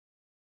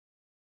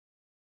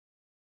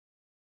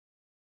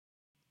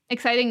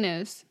 Exciting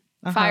news.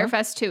 Fyre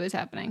Fest 2 is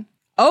happening.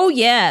 Oh,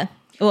 yeah.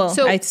 Well,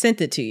 I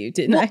sent it to you,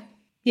 didn't I?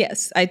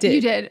 Yes, I did.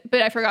 You did,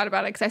 but I forgot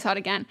about it because I saw it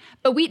again.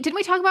 But didn't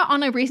we talk about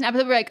on a recent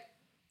episode, we're like,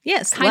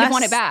 yes, kind of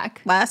want it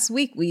back. Last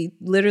week, we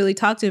literally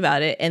talked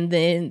about it. And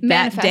then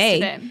that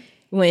day,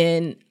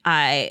 when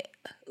I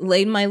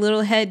laid my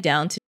little head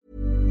down to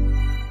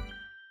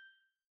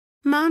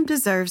Mom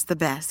deserves the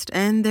best,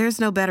 and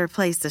there's no better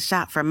place to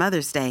shop for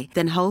Mother's Day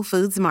than Whole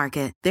Foods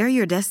Market. They're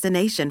your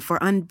destination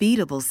for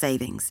unbeatable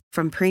savings,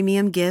 from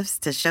premium gifts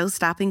to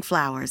show-stopping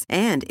flowers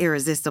and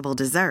irresistible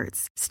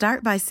desserts.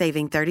 Start by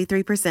saving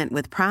 33%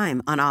 with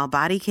Prime on all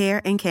body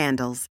care and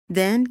candles.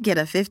 Then get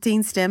a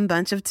 15-stem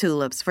bunch of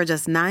tulips for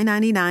just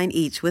 $9.99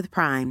 each with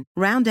Prime.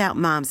 Round out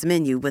Mom's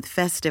menu with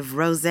festive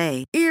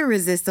rosé,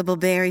 irresistible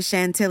berry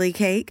chantilly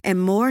cake,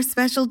 and more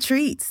special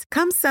treats.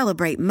 Come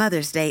celebrate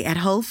Mother's Day at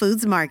Whole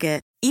Foods Market.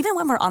 Even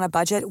when we're on a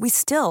budget, we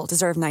still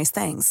deserve nice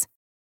things.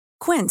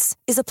 Quince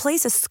is a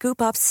place to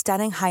scoop up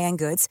stunning high-end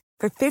goods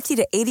for 50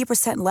 to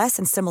 80% less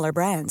than similar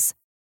brands.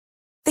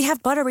 They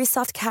have buttery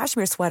soft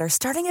cashmere sweaters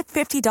starting at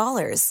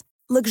 $50,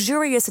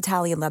 luxurious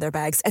Italian leather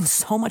bags, and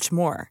so much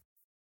more.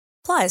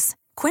 Plus,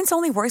 Quince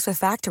only works with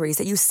factories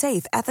that use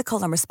safe,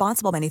 ethical, and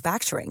responsible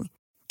manufacturing.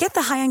 Get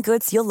the high-end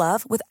goods you'll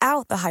love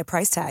without the high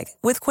price tag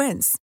with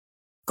Quince.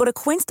 Go to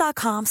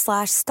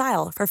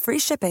quince.com/style for free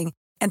shipping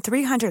and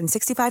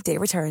 365-day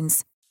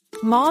returns.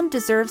 Mom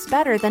deserves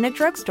better than a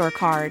drugstore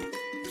card.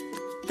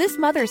 This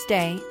Mother's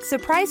Day,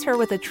 surprise her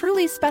with a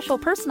truly special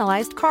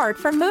personalized card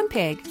from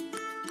Moonpig.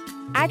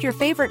 Add your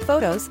favorite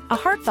photos, a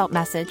heartfelt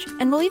message,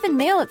 and we'll even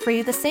mail it for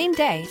you the same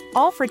day,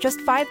 all for just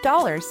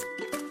 $5.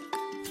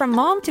 From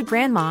mom to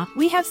grandma,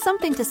 we have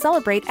something to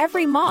celebrate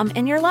every mom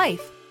in your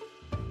life.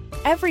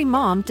 Every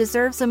mom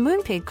deserves a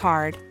Moonpig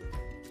card.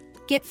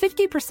 Get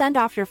 50%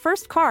 off your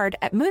first card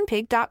at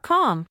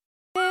moonpig.com.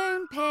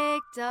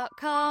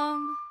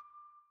 Moonpig.com.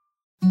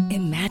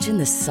 Imagine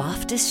the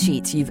softest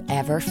sheets you've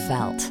ever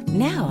felt.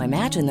 Now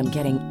imagine them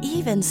getting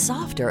even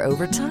softer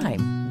over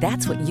time.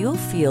 That's what you'll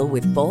feel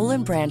with Boll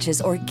 &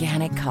 Branch's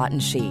organic cotton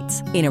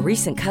sheets. In a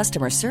recent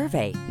customer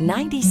survey,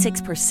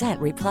 96%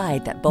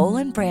 replied that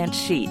Boll & Branch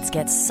sheets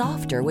get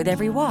softer with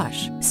every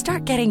wash.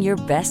 Start getting your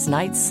best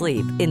night's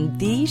sleep in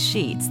these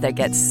sheets that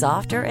get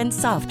softer and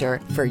softer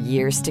for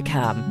years to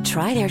come.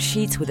 Try their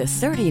sheets with a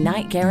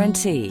 30-night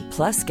guarantee.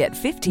 Plus, get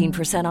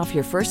 15% off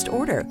your first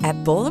order at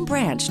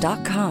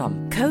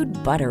bollandbranch.com. Code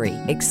BUTTERY.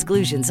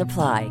 Exclusions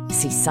apply.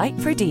 See site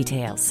for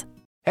details.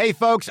 Hey,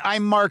 folks,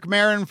 I'm Mark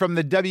Maron from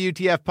the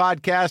WTF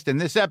Podcast, and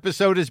this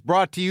episode is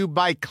brought to you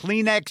by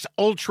Kleenex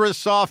Ultra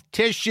Soft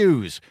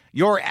Tissues,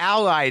 your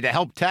ally to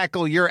help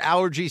tackle your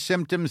allergy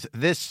symptoms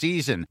this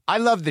season. I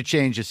love the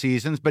change of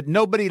seasons, but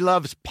nobody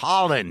loves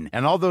pollen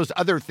and all those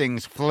other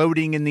things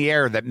floating in the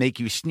air that make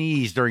you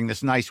sneeze during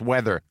this nice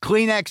weather.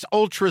 Kleenex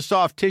Ultra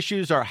Soft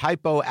Tissues are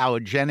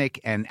hypoallergenic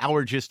and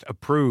allergist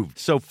approved,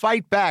 so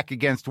fight back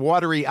against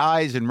watery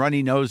eyes and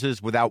runny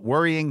noses without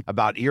worrying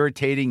about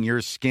irritating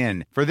your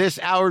skin. For this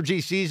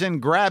allergy season,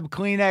 grab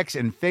Kleenex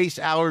and face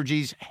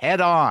allergies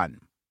head on.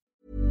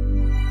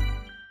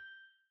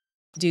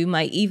 Do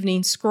my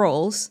evening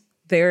scrolls.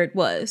 There it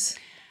was.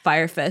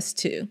 Firefest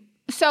 2.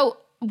 So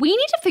we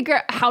need to figure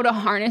out how to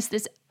harness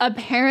this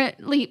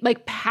apparently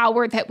like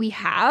power that we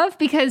have,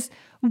 because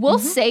we'll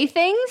say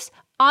things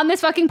on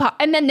this fucking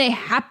and then they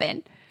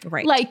happen.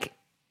 Right. Like,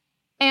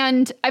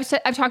 and I've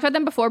talked about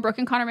them before. Brooke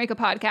and Connor make a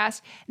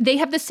podcast. They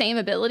have the same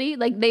ability.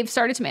 Like, they've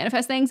started to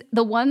manifest things.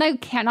 The one I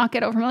cannot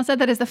get over, Melissa,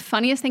 that is the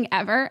funniest thing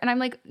ever. And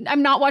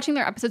I'm not watching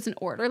their episodes in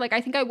order. Like,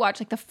 I think I watched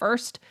like the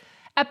first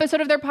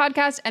episode of their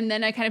podcast, and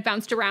then I kind of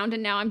bounced around,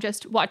 and now I'm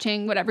just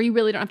watching whatever. You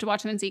really don't have to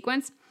watch them in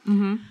sequence.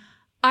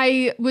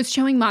 I was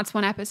showing Mott's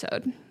one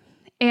episode,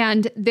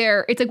 and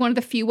it's like one of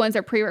the few ones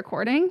they're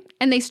pre-recording,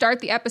 and they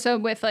start the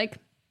episode with like,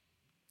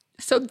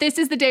 so this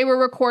is the day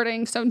we're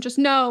recording, so just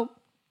know,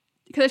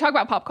 because they talk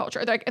about pop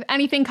culture. They're like, if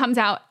anything comes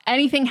out,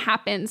 anything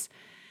happens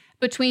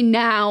between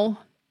now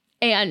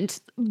and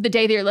the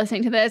day that you're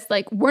listening to this,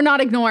 like, we're not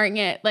ignoring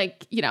it,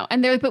 like, you know.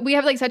 And they're like, but we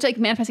have like such like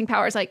manifesting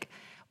powers, like,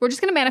 we're just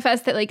going to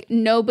manifest that, like,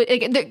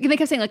 nobody, like, they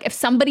kept saying, like, if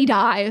somebody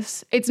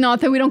dies, it's not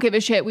that we don't give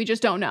a shit. We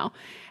just don't know.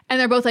 And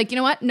they're both like, you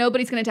know what?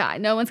 Nobody's going to die.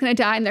 No one's going to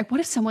die. And they're like,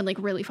 what if someone, like,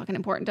 really fucking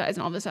important dies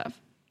and all this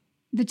stuff?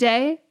 The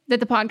day that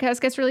the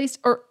podcast gets released,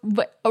 or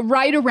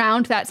right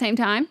around that same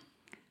time,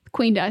 the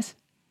Queen dies.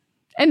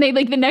 And they,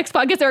 like, the next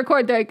podcast they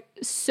record, they're like,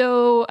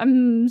 so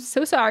I'm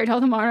so sorry to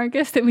all the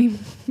monarchists that we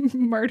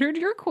murdered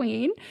your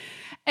queen.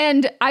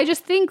 And I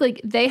just think, like,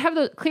 they have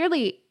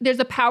clearly, there's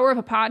the power of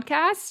a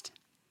podcast.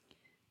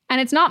 And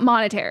it's not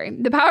monetary.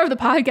 The power of the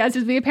podcast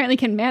is we apparently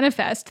can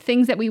manifest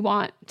things that we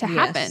want to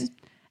happen. Yes.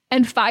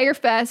 And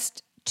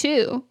Firefest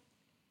 2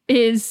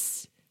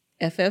 is...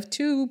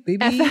 FF2,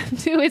 baby.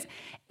 FF2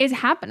 is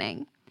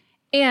happening.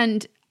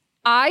 And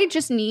I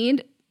just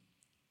need,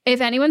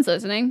 if anyone's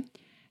listening,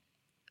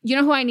 you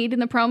know who I need in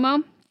the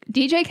promo?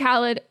 DJ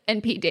Khaled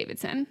and Pete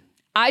Davidson.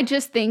 I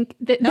just think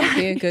that would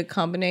be a good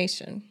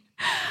combination.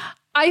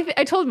 I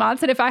told Mons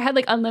that if I had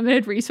like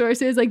unlimited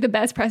resources, like the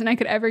best present I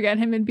could ever get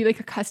him would be like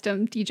a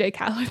custom DJ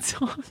Khaled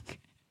song.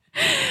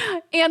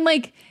 And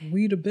like,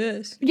 we the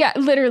best. Yeah,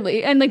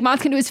 literally. And like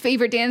Mons can do his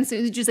favorite dance,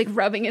 just like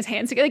rubbing his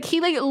hands together. Like, he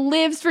like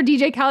lives for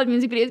DJ Khaled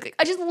music videos. Like,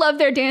 I just love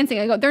their dancing.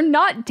 I go, they're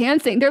not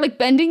dancing. They're like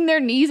bending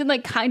their knees and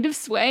like kind of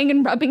swaying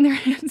and rubbing their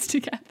hands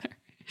together.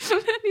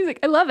 He's like,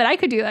 I love it. I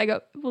could do that. I go,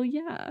 well,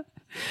 yeah.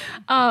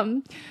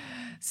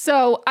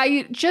 So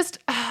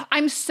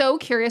I'm so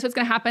curious what's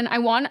going to happen. I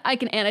want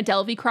like an Anna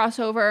Delvey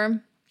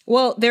crossover.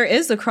 Well, there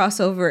is a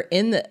crossover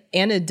in the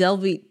Anna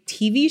Delvey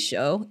TV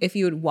show. If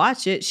you would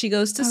watch it, she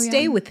goes to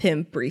stay with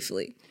him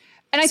briefly.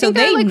 And I think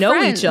they like know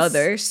friends. Each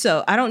other.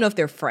 So I don't know if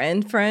they're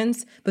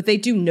friends, but they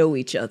do know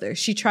each other.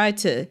 She tried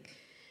to,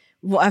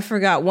 well, I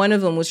forgot, one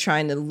of them was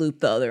trying to loop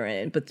the other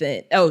in, but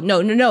then,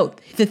 no.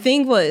 The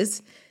thing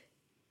was,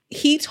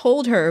 he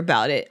told her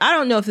about it. I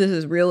don't know if this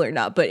is real or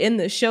not, but in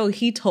the show,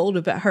 he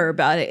told her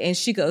about it. And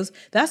she goes,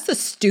 that's the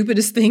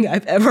stupidest thing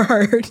I've ever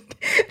heard.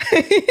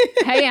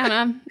 Hey,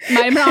 Anna,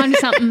 might have been on to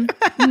something.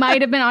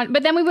 Might have been on.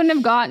 But then we wouldn't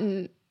have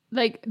gotten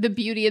like the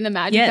beauty and the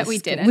magic that we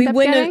did.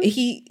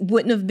 He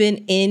wouldn't have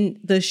been in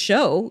the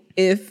show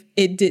if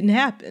it didn't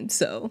happen.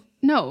 So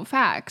no,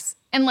 facts.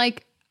 And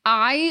like,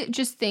 I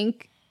just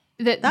think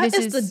that this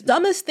is the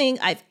dumbest thing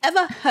I've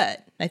ever heard.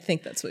 I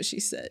think that's what she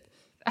said.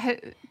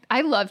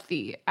 I love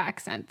the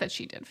accent that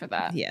she did for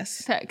that.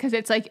 Yes. Because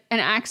it's like an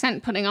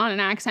accent putting on an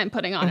accent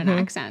putting on an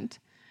accent.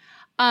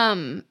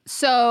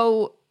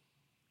 So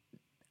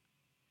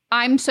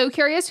I'm so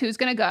curious who's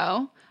going to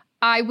go.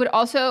 I would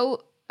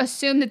also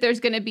assume that there's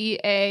going to be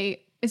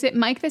is it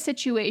Mike the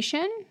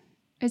Situation?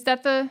 Is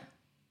that the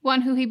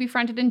one who he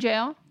befriended in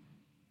jail?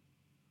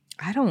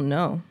 I don't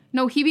know.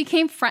 No, he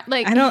became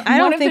I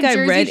don't think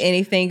I read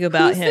anything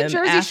about him. Who's the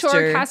Jersey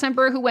Shore cast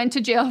member who went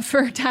to jail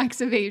for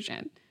tax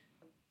evasion?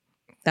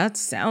 That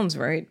sounds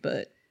right,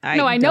 but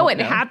I know it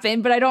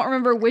happened, but I don't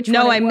remember which one it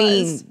was. No, I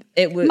mean,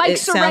 it was... Mike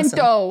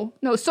Sorrento.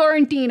 No,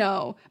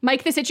 Sorrentino.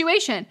 Mike the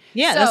Situation.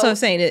 Yeah, that's what I'm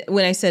saying.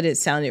 When I said it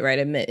sounded right,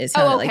 I meant it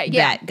sounded like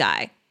that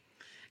guy.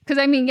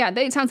 Because, I mean, yeah,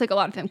 it sounds like a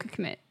lot of them could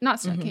commit. Not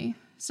Snooki.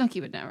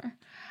 Snooki would never.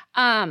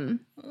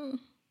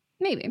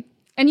 Maybe.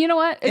 And you know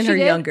what? If in her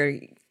younger,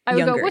 I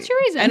would go, what's your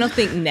reason? I don't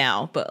think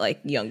now, but like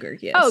younger,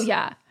 yes. Oh,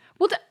 yeah.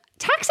 Well,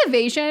 tax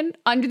evasion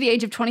under the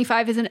age of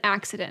 25 is an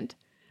accident.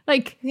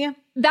 Like, yeah,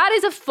 that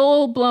is a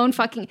full-blown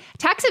fucking...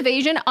 Tax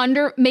evasion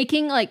under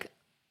making, like,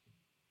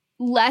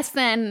 less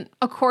than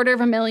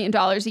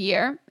 $250,000 a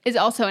year is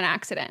also an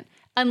accident.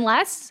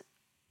 Unless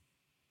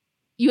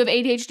you have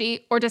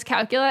ADHD or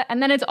dyscalculia,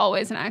 and then it's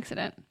always an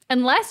accident.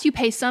 Unless you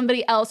pay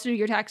somebody else to do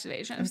your tax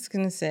evasion. I was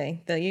going to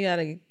say, that you got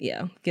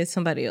to, get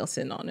somebody else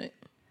in on it.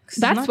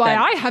 That's why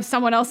I have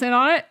someone else in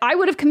on it. I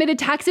would have committed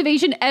tax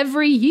evasion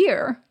every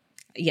year.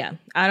 Yeah,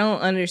 I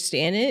don't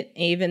understand it,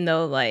 even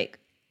though, like,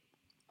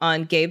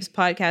 on Gabe's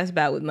podcast,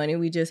 Bad with Money,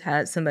 we just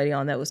had somebody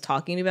on that was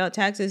talking about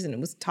taxes, and it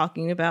was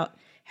talking about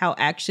how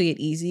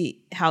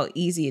easy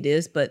it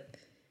is, but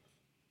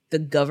the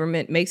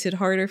government makes it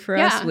harder for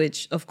us,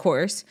 which, of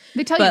course.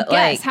 They tell you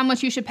guess how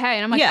much you should pay,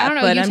 and I'm like, I don't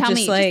know, you tell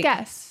me, just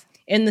guess.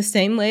 In the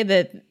same way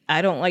that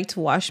I don't like to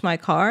wash my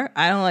car,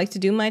 I don't like to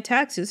do my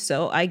taxes,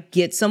 so I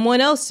get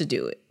someone else to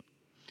do it.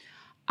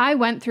 I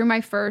went through my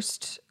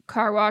first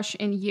car wash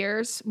in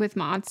years with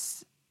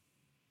Mott's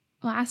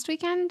last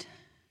weekend.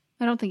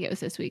 I don't think it was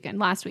this weekend,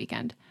 last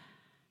weekend.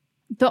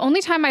 The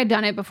only time I'd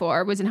done it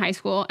before was in high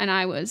school, and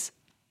I was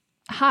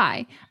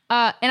high.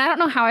 And I don't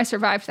know how I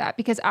survived that,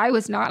 because I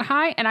was not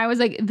high, and I was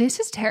like, this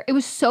is terrible. It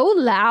was so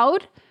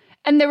loud,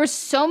 and there was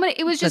so many,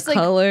 it was just the like...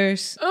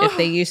 colors, if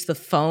they use the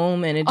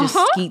foam, and it just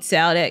skeets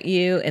out at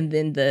you, and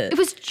then It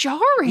was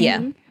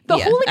jarring. The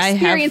whole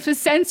experience was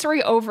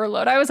sensory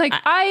overload. I was like,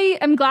 I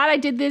am glad I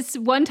did this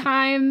one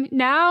time.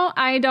 Now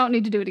I don't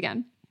need to do it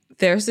again.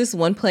 There's this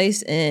one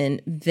place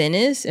in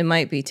Venice. It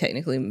might be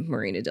technically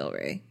Marina del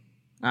Rey.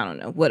 I don't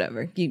know.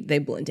 Whatever. They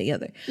blend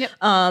together. Yep.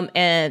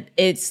 And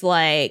it's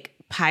like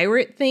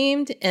pirate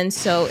themed. And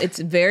so it's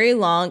very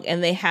long.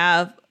 And they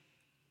have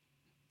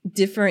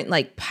different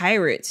like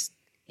pirates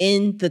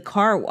in the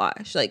car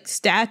wash, like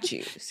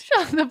statues.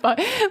 Shut the fuck.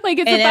 Like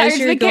it's a Pirates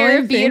of the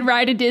Caribbean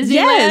ride to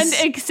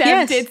Disneyland,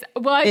 except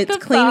it's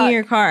cleaning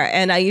your car.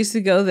 And I used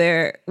to go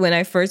there when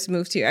I first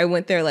moved here. I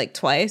went there like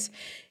twice.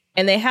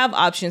 And they have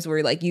options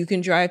where like you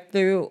can drive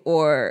through,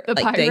 or the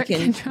like they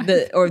can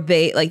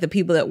the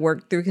people that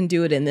work through can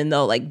do it, and then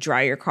they'll like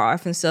dry your car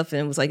off and stuff.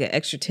 And it was like an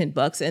extra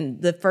 $10.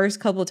 And the first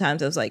couple of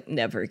times I was like,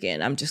 never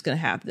again. I'm just gonna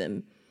have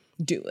them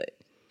do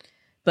it.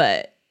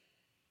 But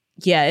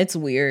yeah, it's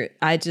weird.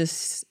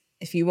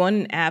 If you want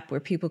an app where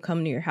people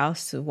come to your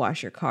house to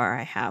wash your car,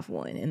 I have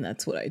one, and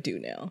that's what I do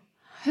now.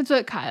 That's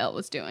what Kyle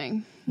was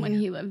doing when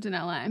he lived in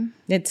LA.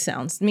 It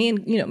sounds, me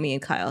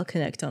and Kyle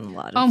connect on a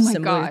lot of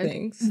similar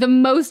things. The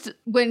most,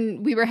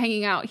 when we were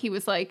hanging out, he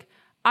was like,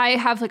 I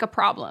have like a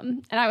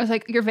problem. And I was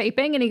like, you're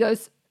vaping? And he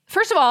goes,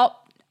 first of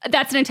all,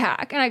 that's an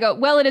attack. And I go,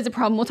 well, it is a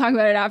problem. We'll talk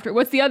about it after.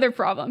 What's the other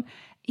problem?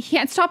 He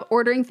can't stop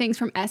ordering things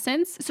from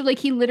Essence. So like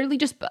he literally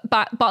just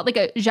bought like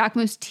a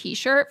Jacquemus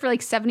t-shirt for like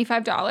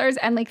 $75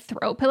 and like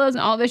throw pillows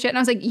and all this shit. And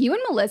I was like, you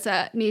and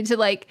Melissa need to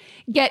like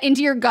get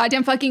into your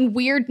goddamn fucking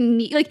weird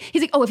like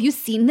he's like, oh, have you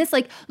seen this?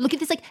 Like, look at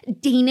this like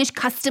Danish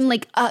custom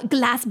like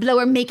glass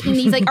blower making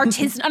these like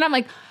artisan. And I'm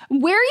like,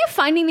 where are you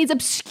finding these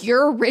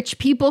obscure rich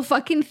people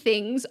fucking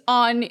things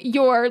on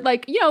your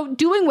like,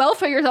 doing well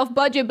for yourself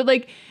budget, but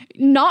like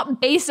not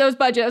Bezos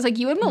budget? I was like,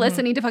 you and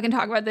Melissa need to fucking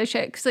talk about this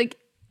shit. Cause like,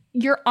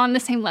 you're on the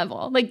same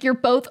level. Like you're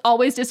both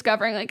always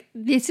discovering like,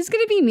 this is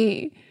going to be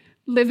me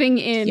living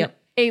in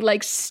a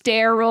like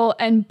sterile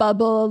and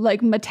bubble,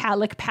 like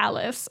metallic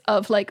palace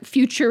of like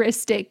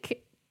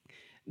futuristic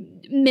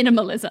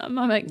minimalism.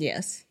 I'm like,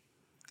 yes.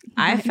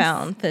 Nice. I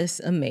found this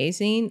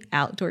amazing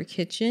outdoor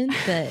kitchen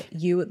that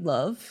you would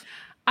love.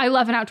 I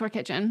love an outdoor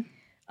kitchen.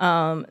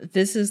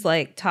 This is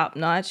like top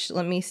notch.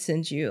 Let me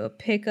send you a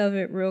pic of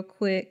it real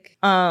quick.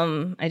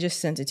 I just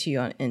sent it to you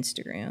on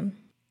Instagram.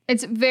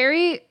 It's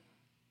very...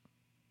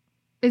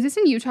 Is this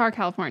in Utah or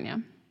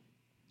California?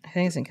 I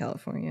think it's in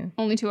California.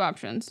 Only two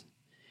options.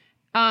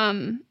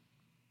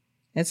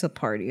 It's a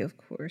party, of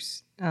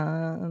course.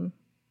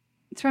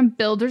 It's from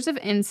Builders of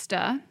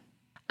Insta.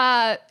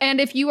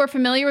 And if you are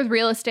familiar with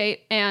real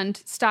estate and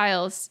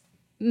styles,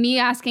 me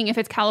asking if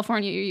it's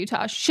California or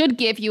Utah should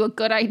give you a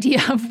good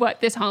idea of what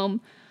this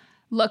home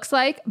looks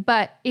like.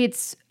 But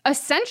it's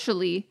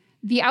essentially,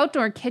 the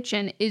outdoor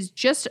kitchen is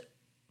just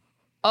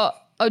a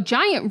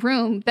giant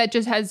room that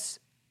just has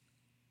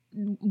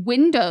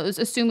windows,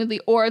 assumedly,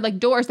 or like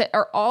doors that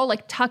are all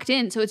like tucked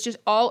in, so it's just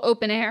all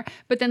open air.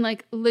 But then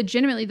like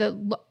legitimately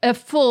a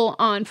full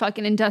on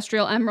fucking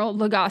industrial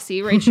Emerald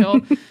Lagasse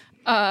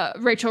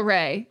Rachel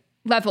Ray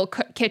level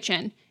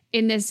kitchen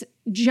in this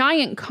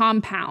giant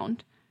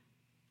compound.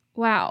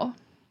 Wow,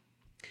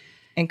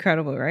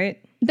 incredible,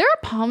 right? There are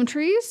palm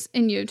trees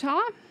in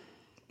Utah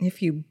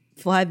if you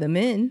fly them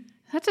in.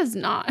 That does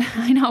not.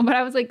 I know, but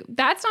I was like,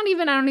 that's not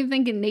even, I don't even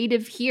think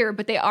native here,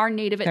 but they are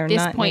native at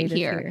this point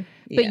here.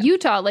 Yeah. But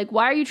Utah, like,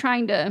 why are you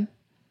trying to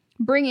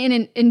bring in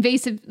an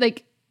invasive,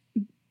 like,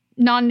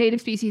 non-native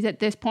species at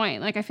this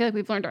point? Like, I feel like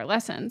we've learned our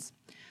lessons.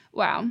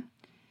 Wow.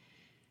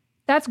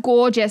 That's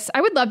gorgeous.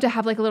 I would love to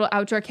have like a little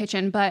outdoor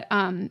kitchen, but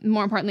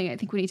more importantly, I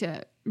think we need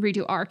to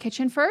redo our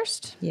kitchen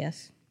first.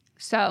 Yes.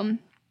 So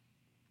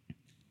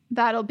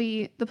that'll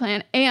be the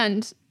plan.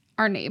 And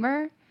our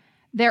neighbor,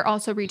 they're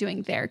also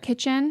redoing their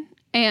kitchen.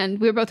 And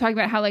we were both talking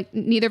about how like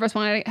neither of us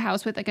wanted a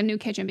house with like a new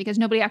kitchen because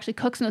nobody actually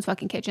cooks in those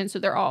fucking kitchens. So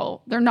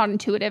they're not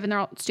intuitive and they're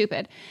all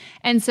stupid.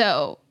 And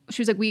so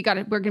she was like, we're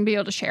going to be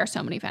able to share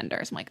so many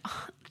vendors. I'm like,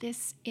 oh,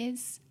 this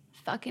is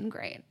fucking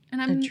great.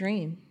 And I'm a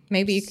dream.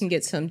 Maybe you can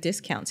get some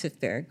discounts if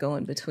they're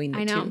going between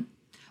the two.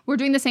 We're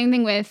doing the same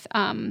thing with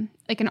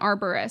like an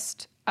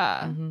arborist.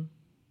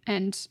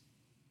 And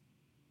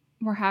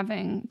we're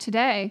having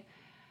today,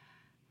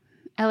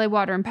 LA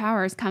Water and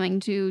Power is coming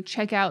to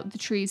check out the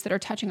trees that are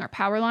touching our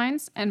power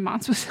lines. And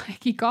Mons was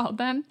like, he called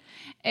them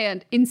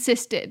and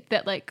insisted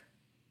that like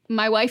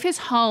my wife is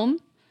home,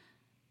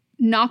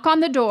 knock on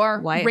the door,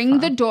 ring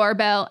the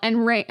doorbell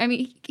and ring. I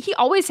mean, he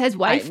always says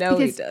wife. I know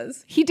he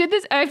does. He did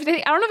this. I don't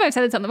know if I've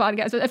said this on the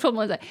podcast, but I told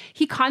him that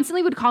he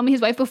constantly would call me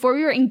his wife before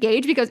we were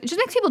engaged because it just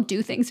makes people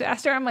do things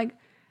faster. I'm like,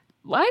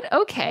 what?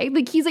 Okay.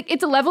 Like, he's like,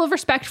 it's a level of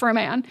respect for a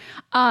man.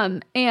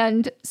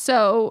 And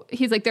so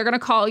he's like, they're going to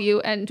call you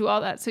and do all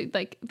that. So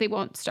like, they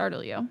won't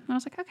startle you. And I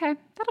was like, okay,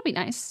 that'll be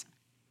nice.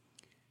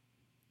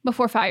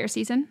 Before Fyre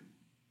season.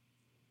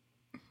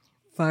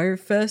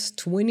 Firefest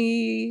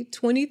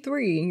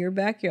 2023 in your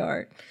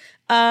backyard.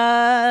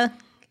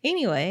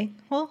 Anyway,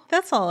 well,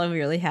 that's all I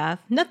really have.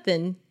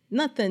 Nothing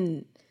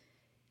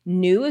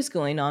new is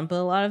going on, but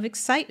a lot of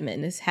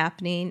excitement is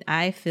happening.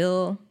 I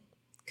feel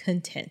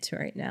content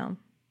right now.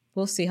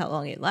 We'll see how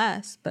long it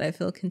lasts, but I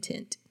feel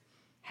content.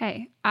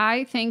 Hey,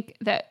 I think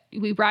that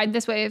we ride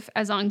this wave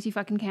as long as you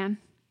fucking can.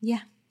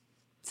 Yeah.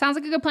 Sounds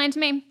like a good plan to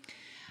me.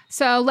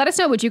 So let us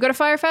know. Would you go to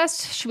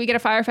Firefest? Should we get a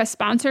Firefest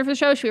sponsor for the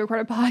show? Should we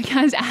record a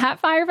podcast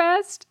at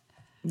Firefest?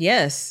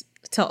 Yes,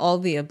 to all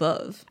the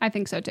above. I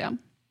think so too.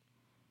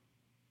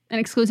 An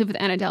exclusive with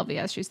Anna Delvey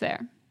as she's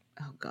there.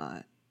 Oh,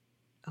 God.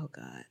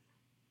 It'd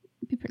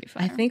be pretty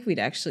fun. I think we'd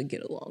actually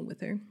get along with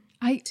her,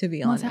 to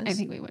be honest. I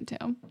think we would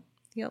too.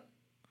 Yep.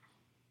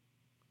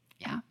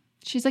 Yeah.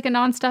 She's like a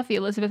non-stuffy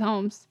Elizabeth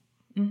Holmes.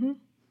 Mm-hmm.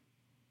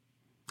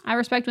 I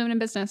respect women in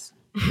business.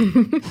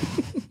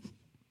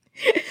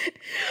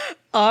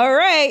 All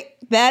right.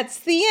 That's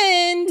the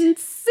end.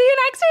 See you